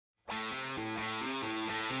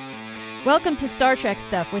Welcome to Star Trek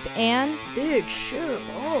Stuff with Anne Big ship.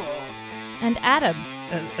 Oh. and Adam.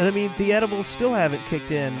 And I mean, the edibles still haven't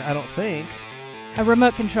kicked in, I don't think. A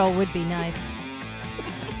remote control would be nice.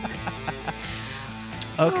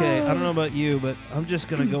 Okay, I don't know about you, but I'm just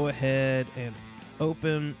going to go ahead and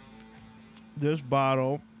open this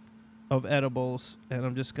bottle of edibles, and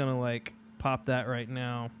I'm just going to, pop that right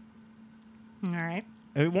now. All right.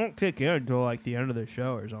 It won't kick in until, the end of the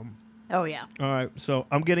show or something. Oh, yeah. All right, so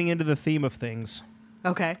I'm getting into the theme of things.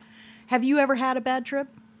 Okay. Have you ever had a bad trip?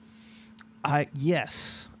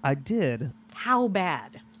 Yes, I did. How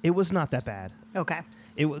bad? It was not that bad. Okay.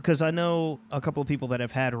 Because I know a couple of people that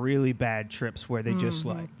have had really bad trips where they just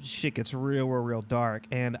shit gets real dark,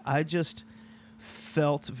 and I just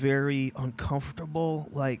felt very uncomfortable.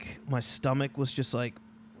 Like my stomach was just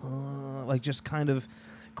just kind of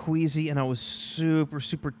queasy, and I was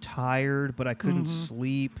super tired, but I couldn't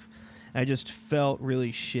sleep. I just felt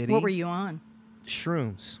really shitty. What were you on?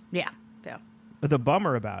 Shrooms. Yeah. Yeah. But the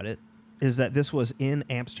bummer about it is that this was in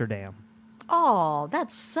Amsterdam. Oh,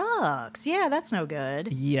 that sucks. Yeah, that's no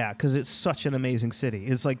good. Yeah, because it's such an amazing city.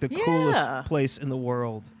 It's like the Yeah. coolest place in the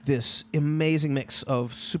world. This amazing mix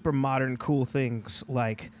of super modern cool things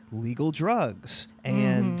like legal drugs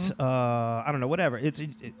and I don't know, whatever. It's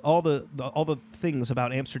all the things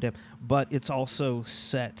about Amsterdam, but it's also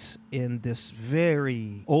set in this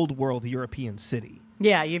very old world European city.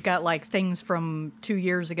 Yeah, you've got things from 2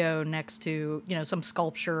 years ago next to, some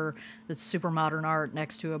sculpture that's super modern art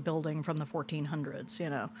next to a building from the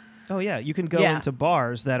 1400s, Oh yeah, you can go Yeah. into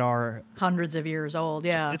bars that are hundreds of years old.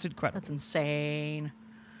 Yeah. It's incredible. That's insane.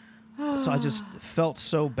 So I just felt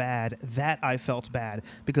so bad that I felt bad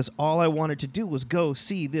because all I wanted to do was go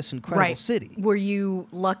see this incredible city. Were you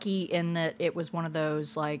lucky in that it was one of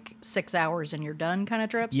those 6 hours and you're done kind of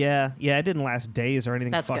trips? Yeah, it didn't last days or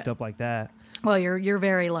anything That's fucked good. up like that. Well, you're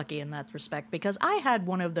very lucky in that respect because I had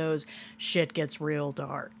one of those shit gets real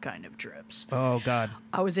dark kind of trips. Oh, God.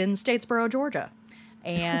 I was in Statesboro, Georgia,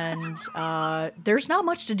 and there's not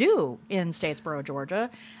much to do in Statesboro, Georgia.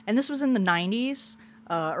 And this was in the 90s,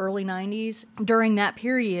 early 90s. During that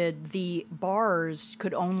period, the bars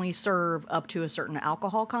could only serve up to a certain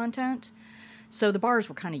alcohol content. So the bars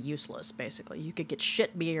were kind of useless, basically. You could get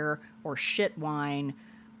shit beer or shit wine.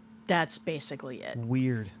 That's basically it.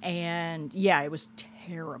 Weird. And yeah, it was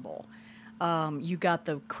terrible. You got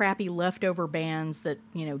the crappy leftover bands that,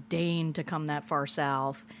 deigned to come that far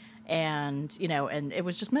south. And, and it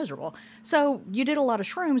was just miserable. So you did a lot of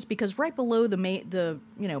shrooms because right below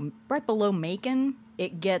right below Macon,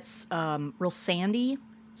 it gets real sandy,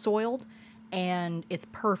 soiled, and it's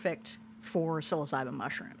perfect for psilocybin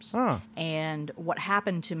mushrooms. Huh. And what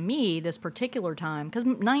happened to me this particular time, because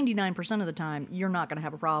 99% of the time you're not going to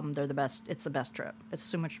have a problem. They're the best. It's the best trip. It's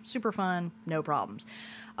super fun, no problems.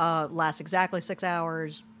 Lasts exactly 6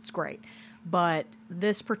 hours. It's great. But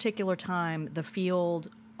this particular time, the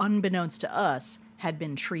field, unbeknownst to us, had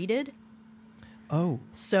been treated. Oh.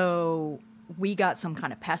 So we got some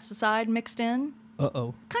kind of pesticide mixed in.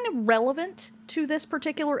 Uh-oh. Kind of relevant to this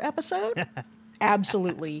particular episode.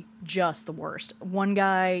 Absolutely just the worst. One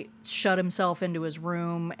guy shut himself into his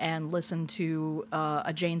room and listened to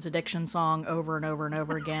a Jane's Addiction song over and over and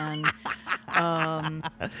over again.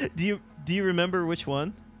 Do you remember which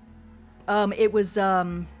one? It was, I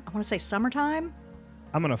want to say Summertime.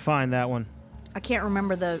 I'm going to find that one. I can't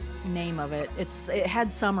remember the name of it. It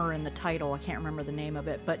had summer in the title. I can't remember the name of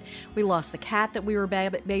it. But we lost the cat that we were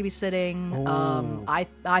babysitting. Oh.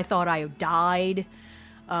 I thought I died.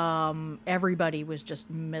 Everybody was just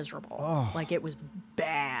miserable. Oh. It was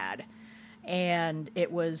bad. And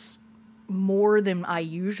it was more than I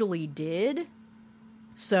usually did.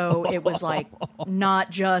 So it was not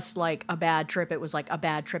just a bad trip. It was a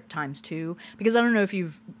bad trip times 2. Because I don't know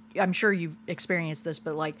if I'm sure you've experienced this,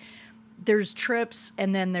 but there's trips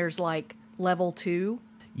and then there's level 2.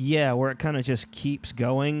 Yeah, where it kind of just keeps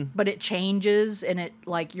going. But it changes and it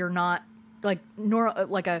you're not a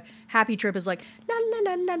happy trip is la la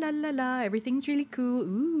la la la la la, everything's really cool,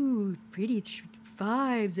 ooh, pretty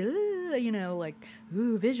vibes,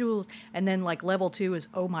 ooh, visuals, and then level 2 is,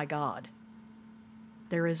 oh my God,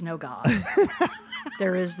 there is no God.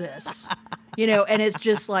 There is this, and it's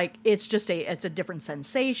just it's a different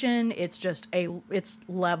sensation. It's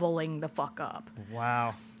leveling the fuck up.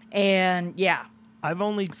 Wow. And yeah. I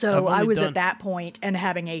was at that point and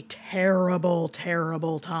having a terrible,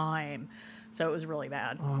 terrible time. So it was really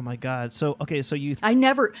bad. Oh my God. So, okay, so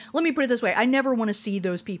let me put it this way. I never want to see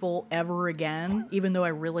those people ever again, even though I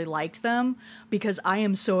really liked them, because I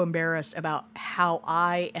am so embarrassed about how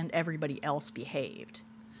I and everybody else behaved.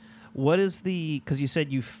 What is because you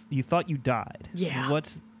said you thought you died. Yeah.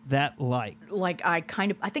 What's that like? Like I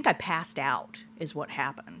think I passed out is what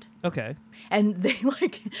happened. Okay. And they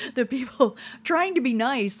like the people trying to be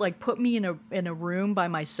nice, like put me in a room by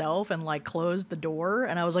myself and like closed the door.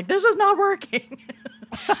 And I was like, this is not working.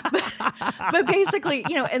 but basically,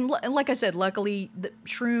 and like I said, luckily the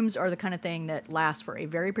shrooms are the kind of thing that lasts for a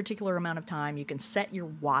very particular amount of time. You can set your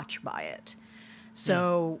watch by it.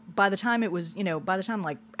 So by the time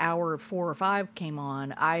like hour 4 or 5 came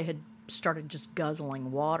on, I had started just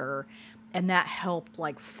guzzling water, and that helped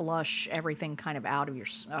like flush everything kind of out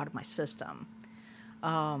of my system.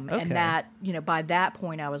 And that, by that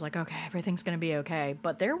point I was like, okay, everything's going to be okay.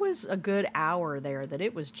 But there was a good hour there that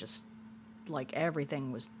it was just like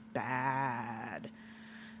everything was bad.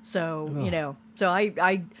 So, so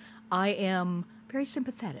I am very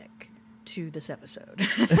sympathetic to this episode.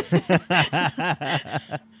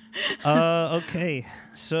 Okay.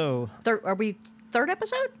 So Are we third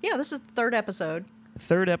episode? Yeah, this is the third episode.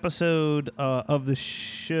 Third episode of the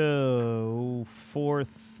show.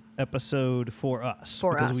 Fourth episode for us.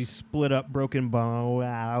 Because we split up Broken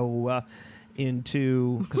Bow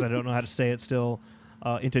into, because I don't know how to say it still,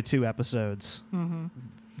 into 2 episodes. Mm-hmm.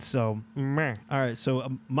 So, meh. All right.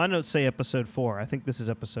 So my notes say episode 4. I think this is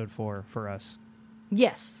episode 4 for us.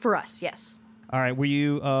 Yes, for us, yes. All right. Were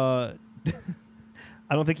you...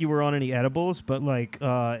 I don't think you were on any edibles, but like,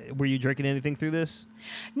 were you drinking anything through this?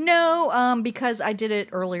 No, because I did it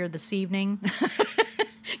earlier this evening.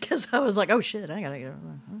 Because I was like, oh shit, I gotta get.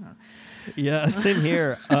 Yeah, same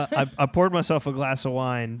here. I poured myself a glass of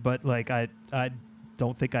wine, but like, I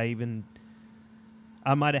don't think I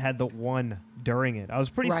might have had the one during it. I was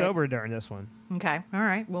pretty sober during this one. Okay, all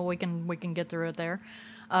right. Well, we can get through it there.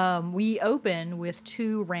 We open with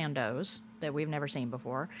 2 randos that we've never seen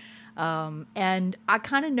before. And I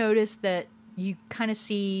kind of noticed that you kind of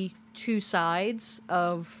see 2 sides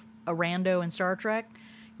of a rando in Star Trek.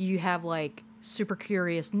 You have like super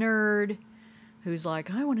curious nerd who's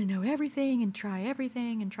like, I want to know everything and try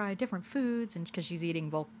different foods, and because she's eating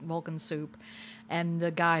Vulcan soup, and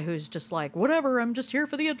the guy who's just like, whatever, I'm just here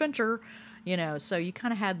for the adventure, So you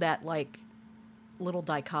kind of had that like little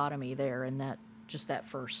dichotomy there in that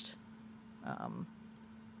first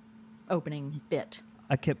opening bit.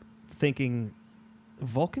 I kept thinking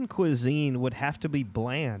Vulcan cuisine would have to be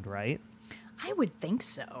bland, right? I would think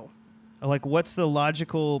so. Like, what's the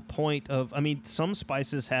logical point of... I mean, some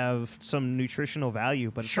spices have some nutritional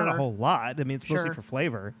value, but it's not a whole lot. I mean, it's mostly for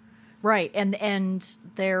flavor. Right, and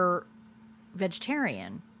they're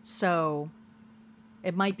vegetarian, so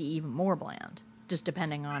it might be even more bland, just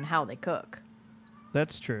depending on how they cook.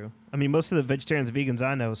 That's true. I mean, most of the vegetarians and vegans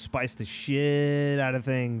I know spice the shit out of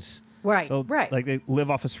things. Right. Like, they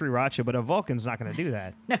live off of sriracha, but a Vulcan's not going to do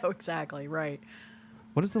that. No, exactly, right.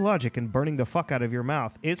 What is the logic in burning the fuck out of your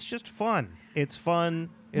mouth? It's just fun. It's fun.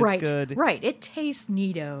 It's good. Right. It tastes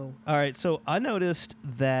neato. All right. So I noticed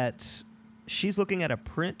that she's looking at a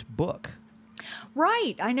print book.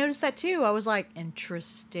 Right. I noticed that too. I was like,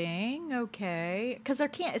 interesting. Okay. Because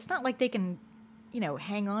it's not like they can,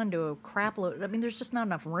 hang on to a crap load. I mean, there's just not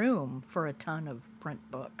enough room for a ton of print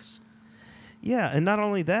books. Yeah, and not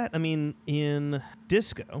only that, I mean, in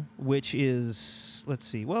Disco, which is, let's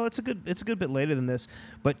see, well, it's a good bit later than this,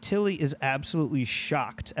 but Tilly is absolutely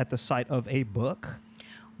shocked at the sight of a book.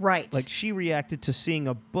 Right. Like, she reacted to seeing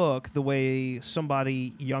a book the way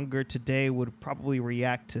somebody younger today would probably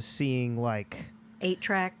react to seeing, like...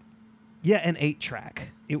 8-track? Yeah, an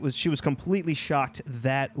 8-track. She was completely shocked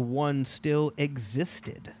that one still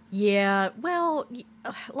existed. Yeah, well,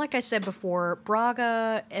 like I said before,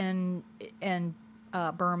 Braga and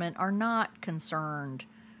Berman are not concerned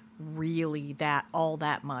really all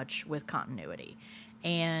that much with continuity.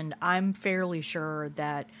 And I'm fairly sure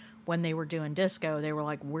that when they were doing Disco, they were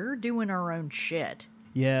like, we're doing our own shit.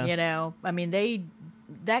 Yeah. I mean,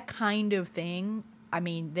 that kind of thing, I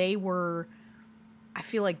mean, I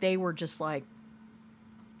feel like they were just like,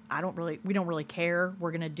 we don't really care.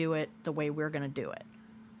 We're going to do it the way we're going to do it.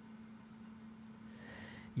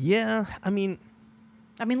 Yeah, I mean,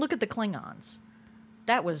 look at the Klingons.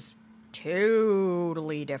 That was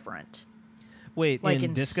totally different. Wait, like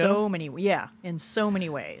in Disco? In so many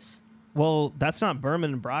ways. Well, that's not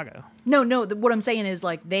Berman and Braga. No. What I'm saying is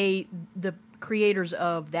like the creators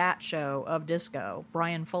of that show of Disco,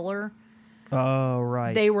 Brian Fuller. Oh,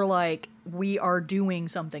 right. They were like, we are doing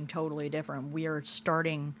something totally different. We are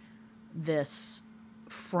starting this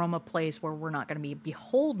from a place where we're not going to be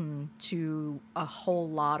beholden to a whole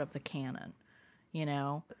lot of the canon,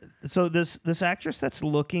 So this actress that's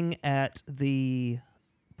looking at the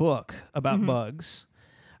book about bugs,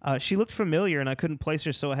 she looked familiar, and I couldn't place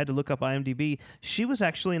her, so I had to look up IMDb. She was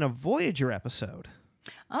actually in a Voyager episode.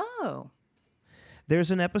 Oh. There's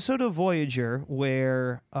an episode of Voyager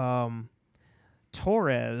where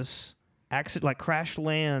Torres crash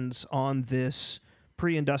lands on this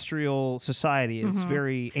pre-industrial society. It's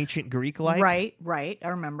very ancient Greek-like. Right. I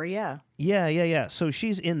remember, yeah. Yeah. So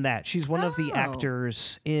she's in that. She's one of the Oh.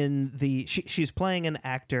 actors in the... she's playing an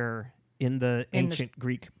actor in the ancient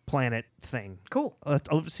Greek planet thing. Cool. I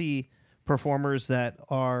love to see performers that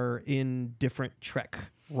are in different Trek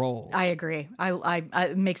roles. I agree.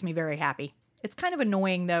 It makes me very happy. It's kind of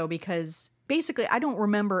annoying, though, because basically I don't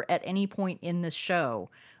remember at any point in this show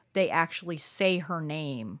they actually say her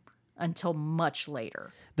name until much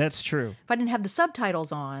later. That's true. If I didn't have the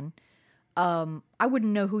subtitles on, I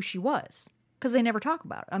wouldn't know who she was because they never talk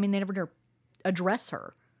about it. I mean, they never address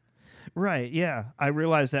her. Right, yeah. I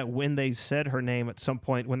realized that when they said her name at some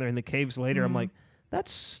point when they're in the caves later, I'm like,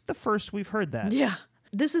 that's the first we've heard that. Yeah.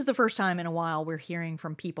 This is the first time in a while we're hearing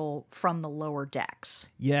from people from the lower decks.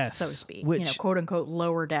 Yes. So to speak. Which, quote unquote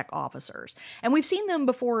lower deck officers. And we've seen them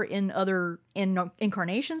before in other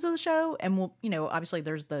incarnations of the show. And obviously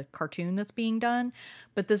there's the cartoon that's being done.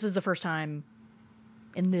 But this is the first time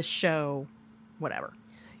in this show, whatever.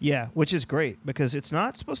 yeah, which is great because it's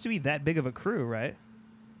not supposed to be that big of a crew, right?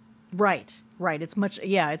 Right. It's much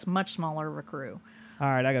smaller of a crew. All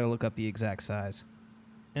right, I got to look up the exact size.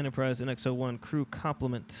 Enterprise NX-01 crew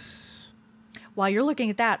complement. While you're looking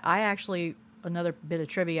at that, another bit of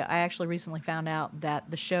trivia, I actually recently found out that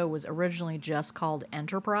the show was originally just called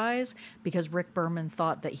Enterprise because Rick Berman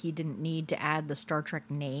thought that he didn't need to add the Star Trek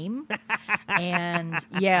name. And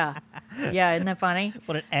yeah, isn't that funny?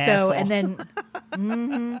 What an asshole. So,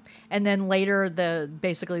 and then later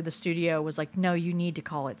the studio was like, no, you need to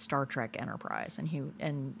call it Star Trek Enterprise.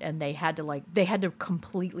 And they had to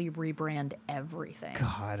completely rebrand everything.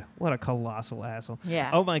 God, what a colossal asshole.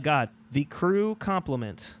 Yeah. Oh my God. The crew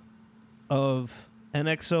complement of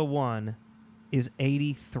NX-01 is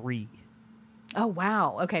 83. Oh,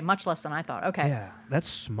 wow. Okay, much less than I thought. Okay. Yeah, that's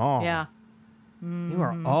small. Yeah. You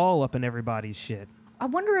are all up in everybody's shit. I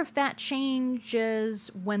wonder if that changes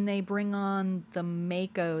when they bring on the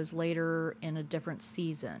Makos later in a different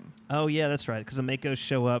season. Oh, yeah, that's right. Because the Makos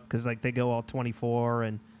show up because they go all 24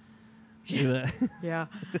 and do that. Yeah.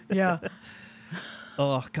 Yeah.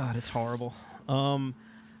 Oh, God, it's horrible.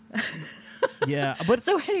 Yeah, but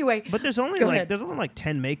So anyway, but there's only go like ahead.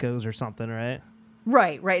 10 Makos or something, right?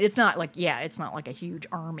 Right. It's not like a huge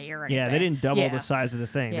army or anything. Yeah, they didn't double Yeah. the size of the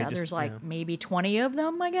thing. Yeah, They just, there's maybe 20 of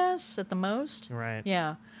them, I guess, at the most. right.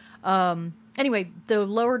 Yeah. Anyway, the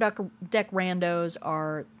lower deck randos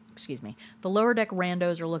are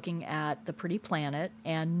looking at the pretty planet,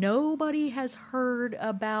 and nobody has heard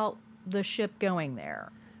about the ship going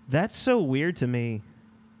there. That's so weird to me.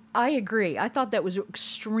 I agree. I thought that was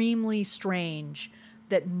extremely strange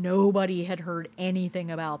that nobody had heard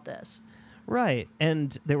anything about this. Right.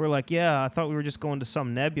 And they were like, yeah, I thought we were just going to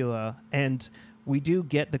some nebula. And we do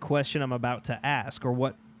get the question I'm about to ask, or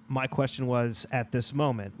what my question was at this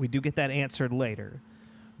moment. We do get that answered later.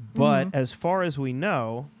 But as far as we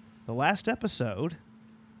know, the last episode,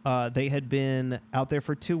 they had been out there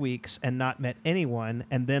for 2 weeks and not met anyone.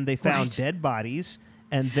 And then they found Right. dead bodies.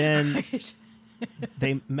 And then Right.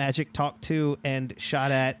 they magic talked to and shot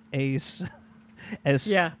at Ace as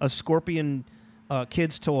Yeah. a scorpion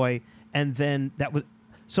kid's toy. And then that was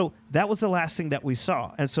the last thing that we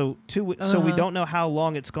saw. And so we don't know how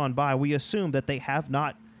long it's gone by. We assume that they have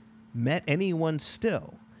not met anyone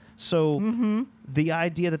still. So the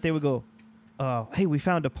idea that they would go, hey, we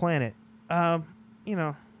found a planet,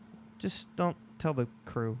 just don't tell the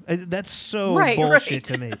crew. That's so Right, bullshit right.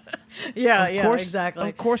 to me. Yeah, Of course, exactly.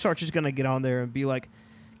 Of course Archer's going to get on there and be like,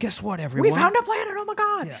 guess what, everyone? We found a planet. Oh my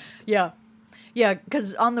God. Yeah. Yeah. Yeah.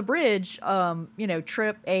 Because on the bridge,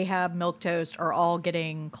 Trip, Ahab, Milquetoast are all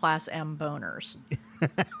getting Class M boners.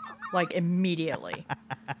 Immediately.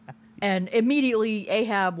 And immediately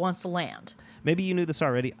Ahab wants to land. Maybe you knew this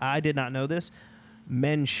already. I did not know this.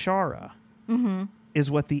 Menshara is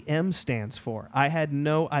what the M stands for. I had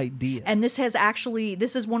no idea. And this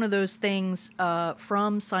is one of those things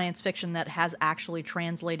from science fiction that has actually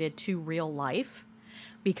translated to real life,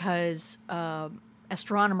 because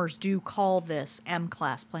astronomers do call this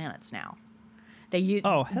M-class planets now.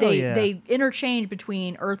 Oh, hell yeah. They interchange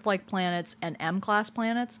between Earth-like planets and M-class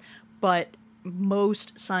planets, but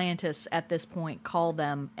most scientists at this point call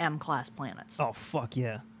them M-class planets. Oh, fuck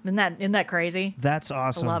yeah. Isn't that crazy? That's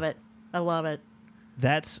awesome. I love it.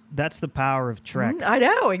 That's the power of Trek. I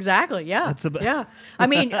know, exactly. Yeah. That's yeah. I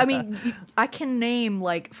mean, I can name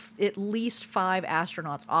at least 5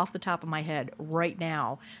 astronauts off the top of my head right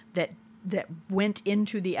now that that went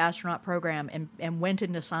into the astronaut program and went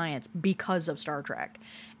into science because of Star Trek.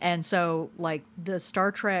 And so, like, the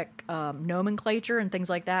Star Trek nomenclature and things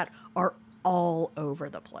like that are all over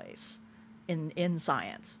the place in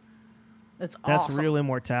science. That's awesome. That's real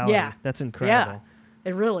immortality. Yeah. That's incredible. Yeah,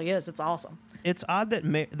 it really is. It's awesome. It's odd that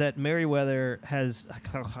that Merriweather has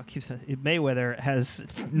Mayweather has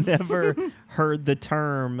never heard the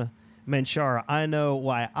term Menshara. I know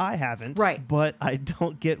why I haven't, Right. but I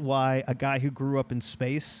don't get why a guy who grew up in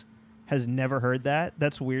space has never heard that.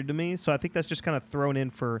 That's weird to me. So I think that's just kind of thrown in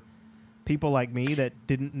for people like me that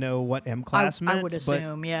didn't know what M class meant. I would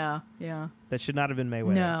assume, yeah. That should not have been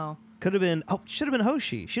Mayweather. No. Could have been. Oh, should have been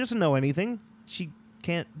Hoshi. She doesn't know anything. She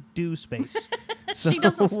can't do space. So She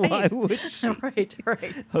doesn't why space. would she?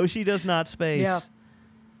 Right. Hoshi does not space. Yeah.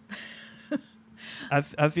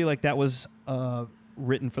 I feel like that was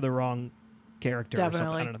written for the wrong character. Or Definitely.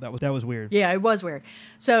 something. I don't know. That was weird. Yeah, it was weird.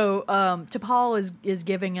 So T'Pol is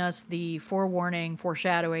giving us the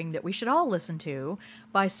foreshadowing that we should all listen to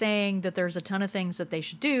by saying that there's a ton of things that they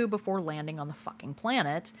should do before landing on the fucking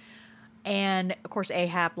planet. And, of course,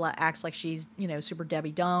 Ahab acts like she's, super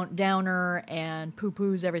Debbie Downer and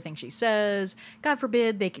poo-poos everything she says. God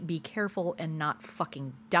forbid they be careful and not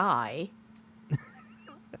fucking die.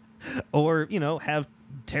 Or have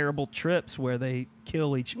terrible trips where they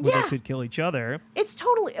where they could kill each other. It's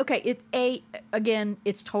totally okay.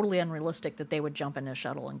 It's totally unrealistic that they would jump in a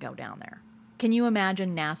shuttle and go down there. Can you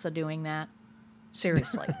imagine NASA doing that?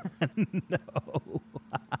 Seriously. No.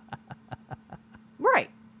 Right.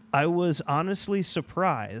 I was honestly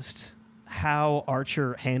surprised how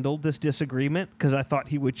Archer handled this disagreement because I thought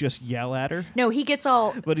he would just yell at her. No, he gets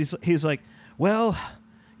all. But he's like, well,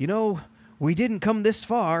 we didn't come this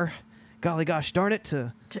far. Golly gosh darn it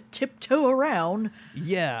to tiptoe around.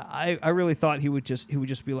 Yeah, I really thought he would just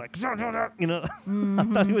be like, Mm-hmm. I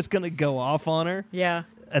thought he was going to go off on her. Yeah.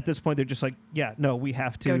 At this point, they're just like, yeah, no, we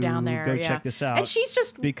have to Go down there. go yeah. check this out. And she's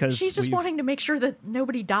just we've- wanting to make sure that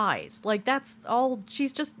nobody dies. Like, that's all.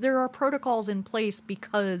 There are protocols in place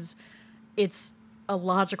because it's a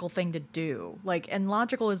logical thing to do. Like, and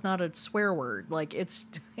logical is not a swear word. Like, it's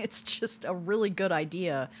just a really good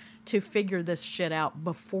idea to figure this shit out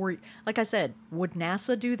before. Like I said, would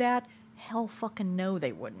NASA do that? Hell fucking no,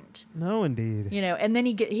 they wouldn't. No, indeed. And then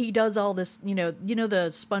he does all this, the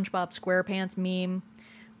SpongeBob SquarePants meme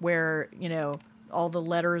where, all the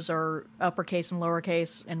letters are uppercase and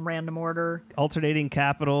lowercase in random order. Alternating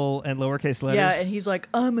capital and lowercase letters. Yeah, and he's like,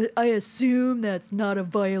 I assume that's not a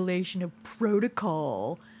violation of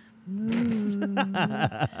protocol.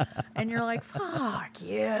 And you're like, fuck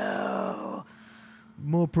you.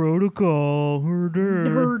 More protocol. Herder.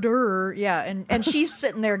 Murder. Yeah, and she's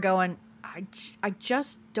sitting there going, I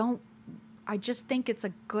just think it's a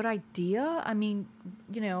good idea. I mean,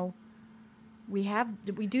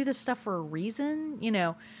 we do this stuff for a reason,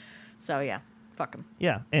 So yeah, fuck him.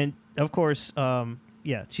 Yeah, and of course,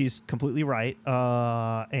 she's completely right,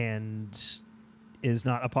 and is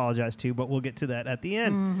not apologized to, but we'll get to that at the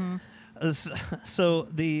end. Mm-hmm. So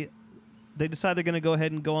they decide they're going to go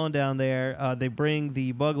ahead and go on down there. They bring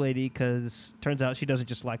the bug lady because turns out she doesn't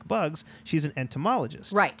just like bugs; she's an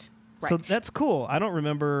entomologist. Right. So that's cool. I don't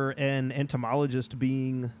remember an entomologist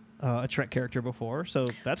being a Trek character before, so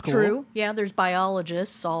that's cool. True. Yeah, there's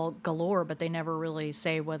biologists all galore, but they never really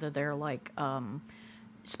say whether they're like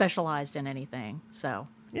specialized in anything. So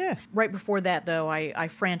Yeah. right before that, though, I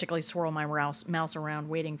frantically swirl my mouse around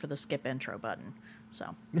waiting for the skip intro button.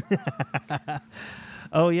 So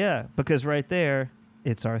Oh yeah, because right there,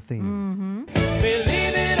 it's our theme. Believe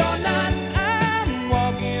it or not, I'm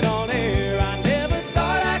walking on air. I never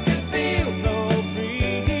thought I could feel so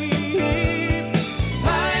free.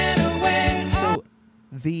 Flying away. So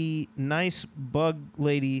the nice bug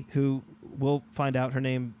lady who we'll find out her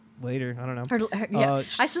name later. I don't know. yeah,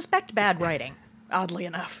 I suspect bad writing. Oddly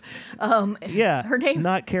enough, Yeah, her name.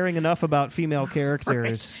 not caring enough about female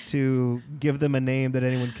characters to give them a name that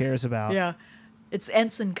anyone cares about. Yeah, it's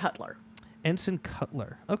Ensign Cutler. Ensign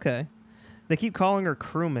Cutler. Okay. They keep calling her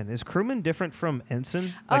crewman. Is crewman different from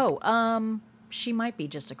ensign? Like, She might be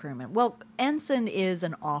just a crewman. Well, ensign is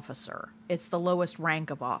an officer. It's the lowest rank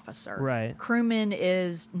of officer. Right. Crewman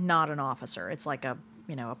is not an officer. It's like a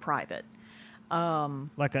private.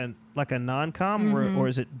 like a non-com, or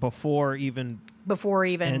is it before even? Before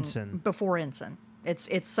even Ensign. Before ensign.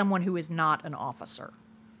 It's someone who is not an officer.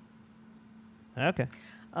 Okay.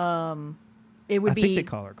 It would I be. think they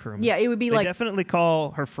call her crewman. Yeah, it would be they like definitely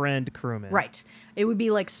call her friend crewman. right. It would be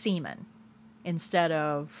like seaman instead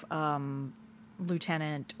of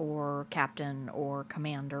lieutenant or captain or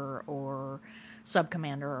commander or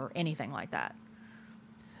subcommander or anything like that.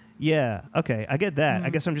 Yeah. Okay. I get that. I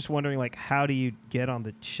Mm-hmm. guess I'm just wondering, like, how do you get on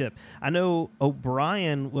the ship? I know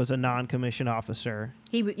O'Brien was a non-commissioned officer.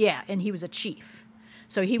 And he was a chief.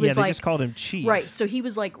 So he was Yeah, they like just called him chief. right. So he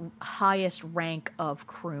was like highest rank of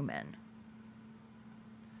crewman.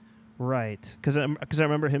 Right. Because I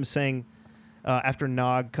remember him saying after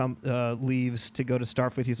Nog leaves to go to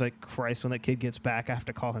Starfleet, he's like, Christ, when that kid gets back, I have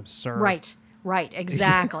to call him sir. Right.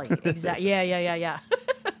 Exactly. Exactly. Yeah.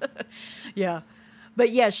 Yeah.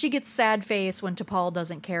 But yeah, she gets sad face when T'Pol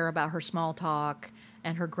doesn't care about her small talk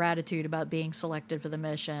and her gratitude about being selected for the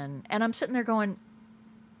mission. And I'm sitting there going,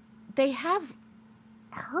 they have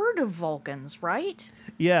heard of Vulcans, right?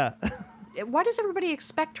 Yeah. Why does everybody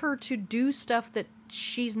expect her to do stuff that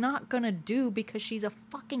she's not going to do because she's a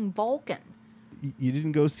fucking Vulcan? You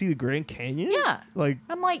didn't go see the Grand Canyon? Yeah. Like,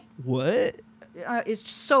 I'm like, what? it's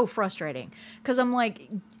so frustrating because I'm like,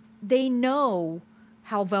 they know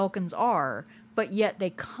how Vulcans are, but yet they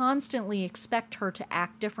constantly expect her to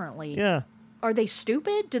act differently. Yeah. Are they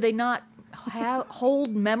stupid? Do they not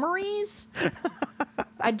hold memories?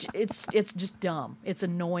 It's just dumb. It's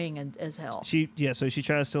annoying as hell. So she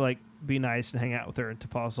tries to like be nice and hang out with her, and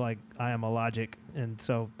T'Pol's like, I am a logic, and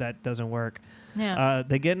so that doesn't work. Yeah.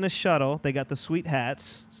 They get in a shuttle. They got the sweet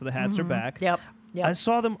hats, so the hats are back. Yep. I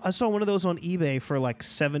saw one of those on eBay for like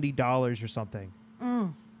 $70 or something.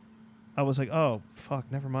 I was like, oh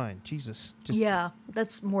fuck, never mind. Jesus. Yeah,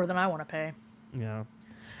 that's more than I want to pay. Yeah.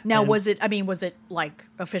 Now, And- was it like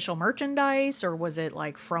official merchandise, or was it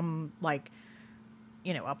like from like,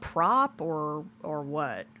 a prop or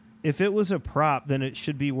what? If it was a prop, then it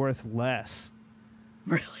should be worth less.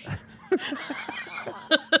 Really?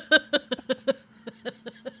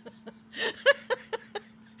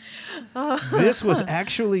 This was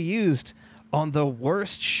actually used on the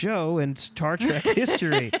worst show in Star Trek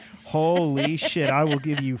history. Holy shit, I will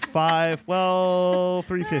give you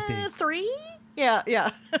 $3.50. 3? Yeah.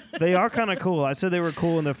 They are kind of cool. I said they were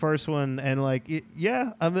cool in the first one, and like,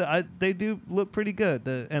 they do look pretty good.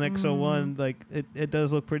 The NX-01, like, it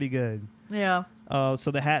does look pretty good. Yeah.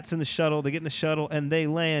 So the hat's in the shuttle. They get in the shuttle, and they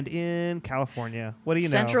land in California. What do you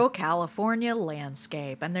Central California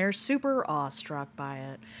landscape, and they're super awestruck by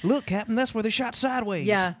it. know? Look, Captain, that's where they shot sideways.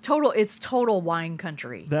 Yeah, it's total wine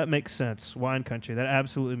country. That makes sense. Wine country. That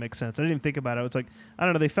absolutely makes sense. I didn't even think about it. It's like, I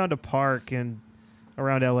don't know. They found a park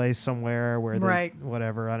around LA somewhere where they, Right.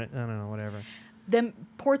 whatever. I don't know, whatever. Then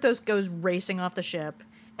Porthos goes racing off the ship,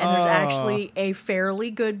 and there's actually a fairly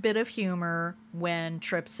good bit of humor when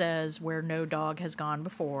Trip says where no dog has gone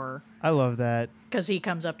before, I love that. because he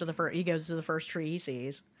comes up to he goes to the first tree he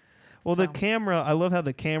sees. Well, the So- camera, I love how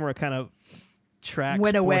the camera kind of tracks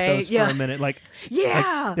Went away, Porthos yeah. for a minute. Like,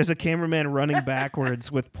 Yeah. there's a cameraman running backwards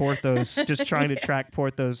with Porthos, just trying to track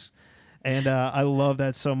Porthos. And I love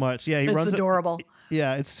that so much. Yeah, he It's runs. adorable.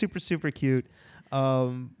 Yeah, it's super, super cute.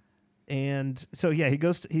 And so, yeah,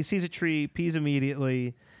 he sees a tree, pees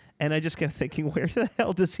immediately. And I just kept thinking, where the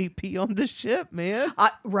hell does he pee on the ship, man?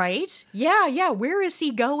 Right? Yeah. Where is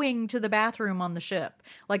he going to the bathroom on the ship?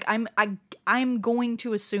 Like, I'm going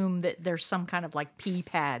to assume that there's some kind of like pee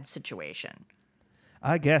pad situation.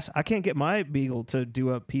 I guess I can't get my beagle to do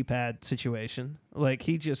a pee pad situation. Like,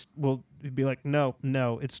 he just will be like, no,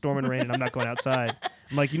 it's storming rain and I'm not going outside.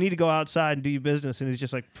 I'm like, you need to go outside and do your business. And he's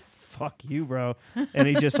just like, fuck you, bro. And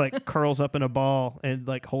he just like curls up in a ball and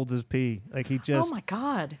like holds his pee. Like, he just Oh my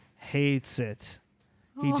God. hates it.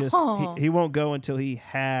 He Oh. he won't go until he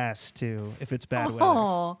has to if it's bad weather.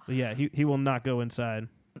 Oh. But yeah, he will not go inside.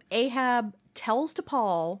 Ahab tells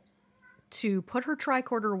T'Pol to put her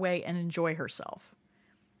tricorder away and enjoy herself.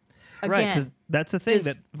 Right, Again, because that's the thing does-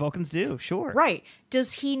 that Vulcans do. Sure. right.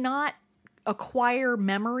 Does he not acquire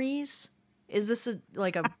memories? Is this a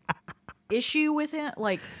issue with him?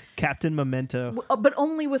 Like, Captain Memento. but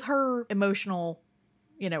only with her emotional,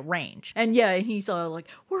 range. And yeah, he's like,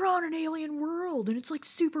 we're on an alien world and it's like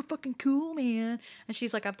super fucking cool, man. And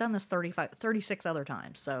she's like, I've done this 36 other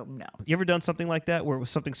times, so no. You ever done something like that where it was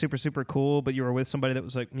something super, super cool, but you were with somebody that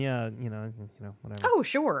was like, yeah, whatever. Oh,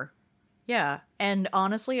 sure. Yeah. And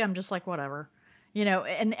honestly, I'm just like, whatever.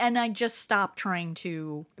 And I just stopped trying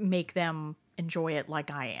to make them enjoy it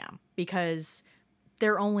like I am, because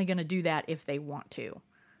they're only going to do that if they want to.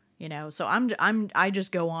 So I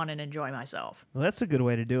just go on and enjoy myself. Well, that's a good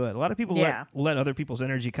way to do it. A lot of people Yeah. let other people's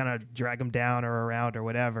energy kind of drag them down or around or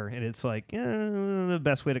whatever. And it's like, the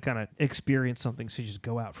best way to kind of experience something is to just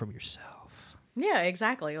go out from yourself. Yeah,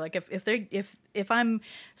 exactly. Like if I'm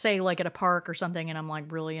say like at a park or something and I'm like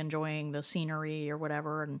really enjoying the scenery or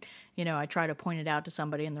whatever, and I try to point it out to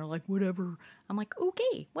somebody and they're like whatever, I'm like,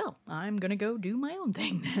 okay, well, I'm gonna go do my own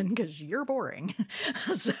thing then because you're boring.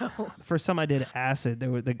 So First time I did acid, there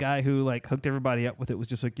was the guy who like hooked everybody up with it was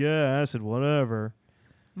just like, yeah, acid, whatever.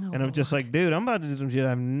 And I'm just like, dude, I'm about to do some shit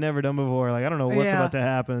I've never done before. Like, I don't know what's Yeah. about to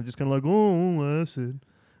happen. I'm just kind of like, oh, acid.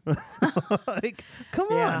 Like, come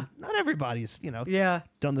Yeah. on. Not everybody's, yeah,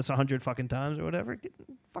 done this 100 fucking times or whatever. Get the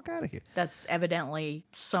fuck out of here. that's evidently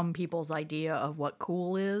some people's idea of what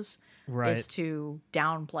cool is Right. to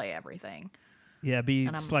downplay everything. Yeah, be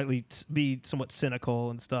And I'm- be somewhat cynical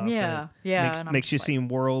and stuff. Yeah, and yeah, Makes, and I'm makes you just like- seem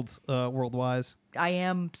world-wise. I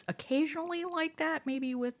am occasionally like that,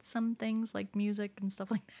 maybe with some things like music and stuff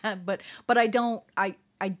like that. But I don't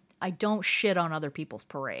I don't shit on other people's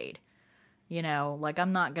parade. Like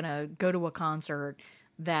I'm not gonna go to a concert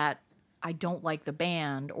that I don't like the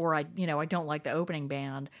band or I don't like the opening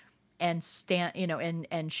band and stand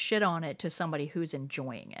and shit on it to somebody who's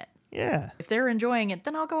enjoying it. Yeah. If they're enjoying it,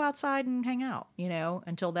 then I'll go outside and hang out,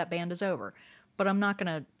 until that band is over. But I'm not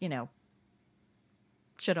gonna,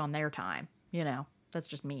 shit on their time. That's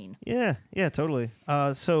just mean. Yeah, totally.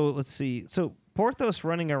 So let's see. So Porthos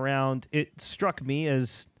running around, it struck me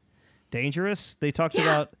as dangerous. They talked Yeah.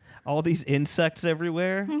 about all these insects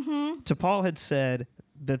everywhere. Mm-hmm. T'Pol had said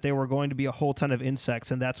that there were going to be a whole ton of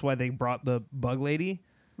insects, and that's why they brought the bug lady.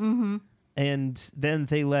 Mm-hmm. And then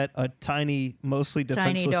they let a tiny, mostly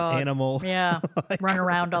Tiny defenseless dog. animal. Yeah. Run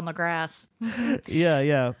around on the grass.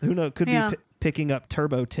 Yeah. Who knows? Could Yeah. be picking up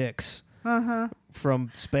turbo ticks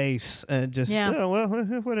from space and just, Yeah. oh, well,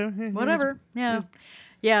 whatever. Whatever. Yeah.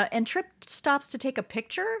 Yeah. And Trip stops to take a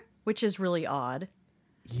picture, which is really odd.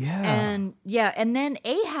 Yeah. And then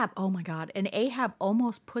Ahab, oh my God. And Ahab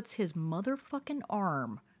almost puts his motherfucking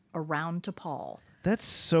arm around T'Pol. That's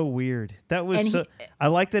so weird. That was. And So, I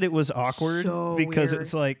like that it was awkward So because weird.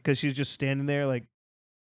 it's like because she's just standing there like.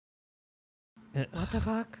 What the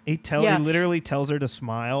fuck? He Yeah. literally tells her to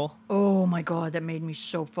smile. Oh my God, that made me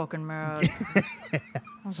so fucking mad. I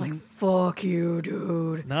was like, fuck you,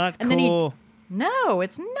 dude. Not And then cool. No,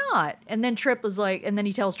 it's not. And then Trip was like, and then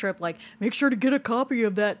he tells Trip, like, make sure to get a copy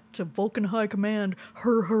of that to Vulcan High Command.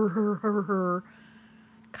 Her.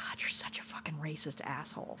 God, you're such a fucking racist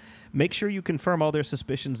asshole. Make sure you confirm all their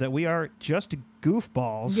suspicions that we are just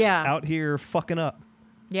goofballs Yeah. out here fucking up.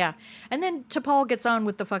 Yeah. And then T'Pol gets on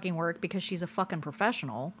with the fucking work because she's a fucking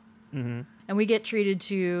professional. Mm-hmm. And we get treated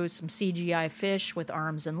to some CGI fish with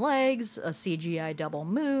arms and legs, a CGI double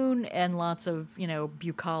moon, and lots of,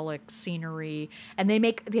 bucolic scenery. And they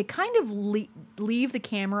kind of leave the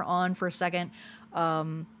camera on for a second.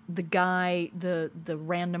 The guy, the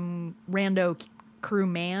rando crew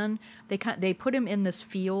man, they put him in this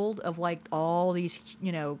field of like all these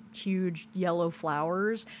huge yellow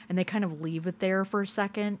flowers, and they kind of leave it there for a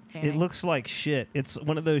second. It looks like shit. It's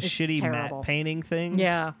one of those It's shitty terrible. matte painting things.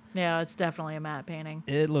 Yeah, it's definitely a matte painting.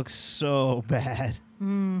 It looks so bad.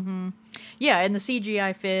 Yeah, and the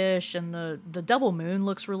CGI fish and the double moon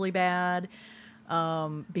looks really bad.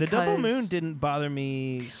 The Because double moon didn't bother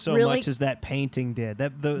me so Really? much as that painting did.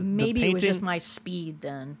 maybe the it was just painting- my speed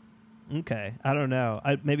then. Okay, I don't know.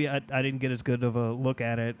 I didn't get as good of a look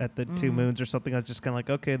at it at the two moons or something. I was just kind of like,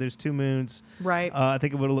 okay, there's two moons. Right. I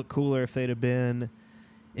think it would have looked cooler if they'd have been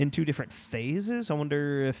in two different phases. I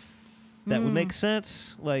wonder if that would make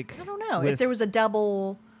sense. Like, I don't know. with- If there was a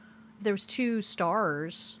double, if there was two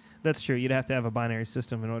stars, that's true. You'd have to have a binary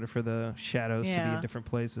system in order for the shadows to be Yeah. in different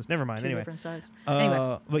places. Never mind. two Anyway, different sides.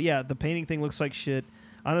 Anyway. but yeah, the painting thing looks like shit.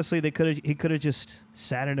 Honestly, he could have just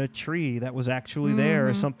sat in a tree that was actually there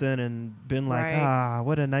or something and been like, Mm-hmm. Right.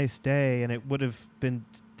 what a nice day, and it would have been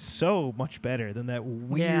so much better than that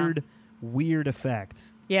weird effect.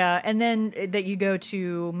 Yeah, and then that you go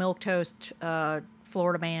to Milquetoast,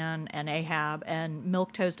 Florida Man, and Ahab, and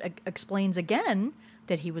Milquetoast explains again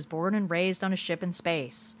that he was born and raised on a ship in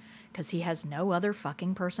space because he has no other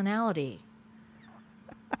fucking personality.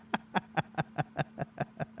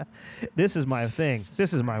 This is my thing.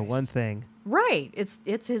 This is my one thing. Right, it's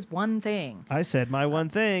his one thing. I said my one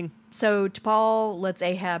thing. So T'Pol lets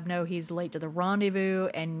Ahab know he's late to the rendezvous,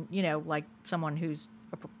 and like someone who's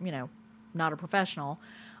not a professional.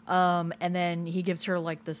 And then he gives her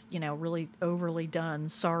like this really overly done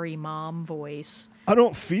sorry mom voice. I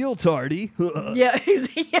don't feel tardy. Yeah,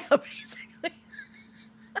 basically.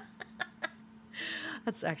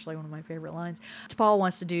 That's actually one of my favorite lines. T'Pol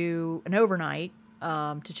wants to do an overnight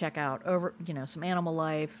to check out some animal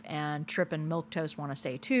life, and Trip and Milquetoast want to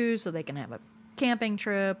stay too, so they can have a camping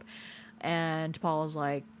trip. And T'Pol is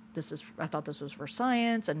like, I thought this was for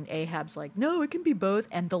science. And Ahab's like, no, it can be both.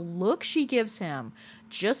 And the look she gives him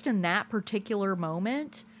just in that particular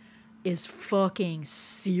moment is fucking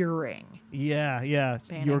searing. Yeah, yeah.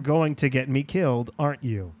 Banning. You're going to get me killed, aren't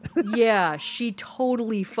you? Yeah, she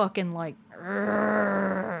totally fucking like,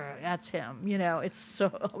 "Urgh," that's him. You know, it's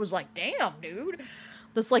so, I was like, damn, dude.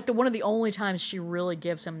 That's like one of the only times she really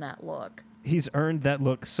gives him that look. He's earned that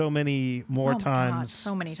look so many more Oh my God, times.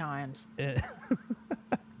 so many times.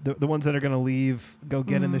 The ones that are going to leave, go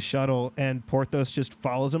get in the shuttle, and Porthos just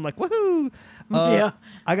follows him like, woohoo! Yeah.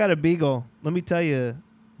 I got a beagle. Let me tell you,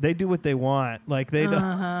 they do what they want. Like, they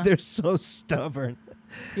don't, they're so stubborn.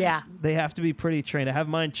 Yeah. They have to be pretty trained. I have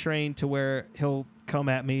mine trained to where he'll come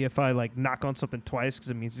at me if I, like, knock on something twice because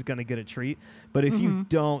it means he's going to get a treat. But if you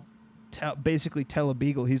don't basically tell a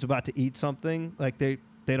beagle he's about to eat something, like, they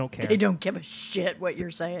don't care. They don't give a shit what you're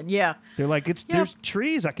saying. Yeah. They're like, there's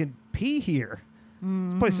trees. I can pee here.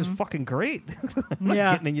 This place is fucking great. I'm not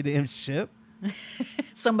Yeah. getting in your damn ship.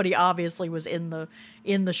 Somebody obviously was in the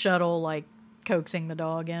shuttle, like coaxing the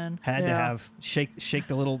dog in. Had to have shake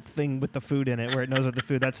the little thing with the food in it where it knows what the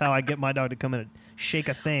food. That's how I get my dog to come in and shake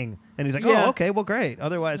a thing. And he's like, Yeah. oh, okay, well, great.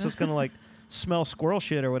 Otherwise, it's gonna like smell squirrel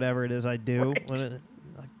shit or whatever it is I do. Right.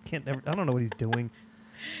 I don't know what he's doing,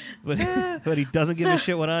 but but he doesn't give a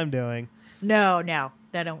shit what I'm doing. No,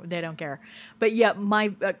 they don't care. But yeah,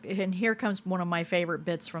 and here comes one of my favorite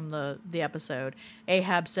bits from the episode.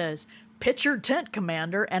 Ahab says, "Pitch your tent,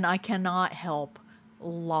 Commander," and I cannot help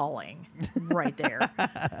lolling right there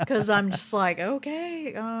because I'm just like,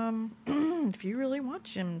 okay, if you really want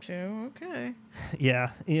him to, okay. Yeah.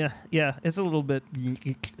 It's a little bit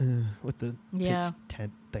with the Yeah. pitch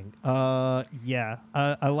tent thing. Yeah.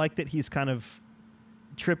 I like that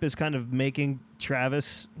Trip is kind of making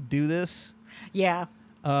Travis do this, Yeah,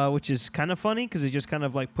 which is kind of funny because he's just kind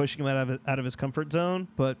of like pushing him out of his comfort zone.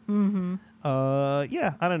 But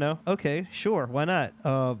yeah, I don't know. Okay, sure, why not?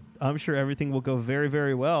 I'm sure everything will go very,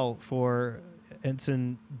 very well for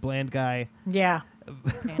Ensign Bland Guy. yeah.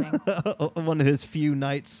 Manning. One of his few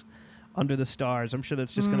nights under the stars. I'm sure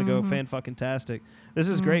that's just going to go fan-fucking-tastic. This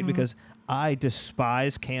is great because I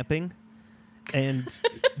despise camping, and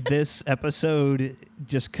this episode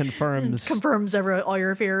just confirms all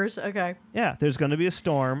your fears. Okay. yeah, there's going to be a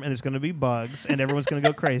storm, and there's going to be bugs, and everyone's going to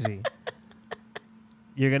go crazy.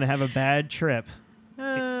 You're going to have a bad trip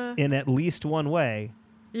in at least one way,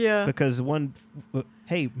 Yeah. because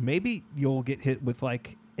hey, maybe you'll get hit with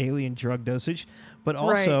like alien drug dosage, but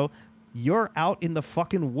also you're out in the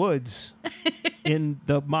fucking woods in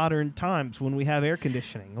the modern times when we have air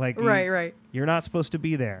conditioning. Like, Right. you're not supposed to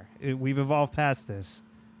be there. We've evolved past this.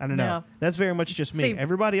 I don't know. Yeah. That's very much just me. See,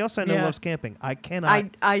 Everybody else I know yeah. loves camping. I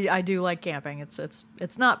cannot. I do like camping.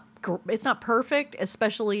 It's not perfect,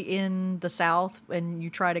 especially in the South when you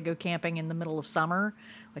try to go camping in the middle of summer.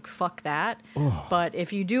 Like, fuck that. But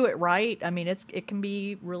if you do it right, I mean, it can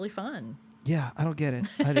be really fun. Yeah, I don't get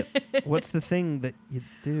it. What's the thing that you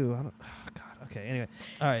do? Oh, God. Okay. Anyway.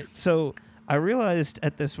 All right. So I realized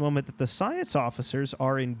at this moment that the science officers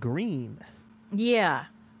are in green. Yeah.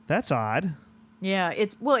 That's odd. Yeah.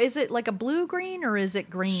 Is it like a blue green or is it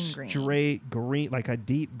green? Straight green, like a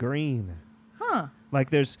deep green. Huh. Like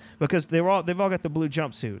because they've all got the blue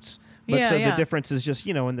jumpsuits. But Yeah, so yeah. the difference is just,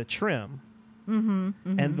 in the trim.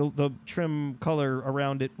 Mm-hmm. And the trim color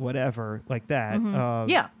around it, whatever, like that.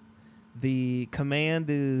 Yeah. The command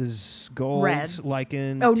is gold, Red. like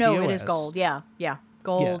in Oh, no, TOS. it is gold. Yeah.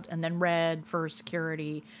 Gold Yeah. and then red for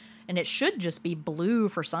security. And it should just be blue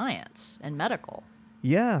for science and medical.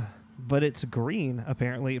 Yeah, but it's green,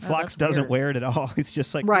 apparently. Phlox that's doesn't weird. wear it at all. He's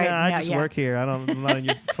just like, Right, nah, I yeah, just yeah. work here. I'm not in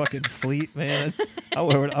your fucking fleet, man. I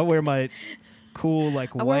wear my cool,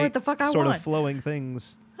 like, wear white, what the fuck I sort want. of flowing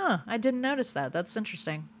things. Huh, I didn't notice that. That's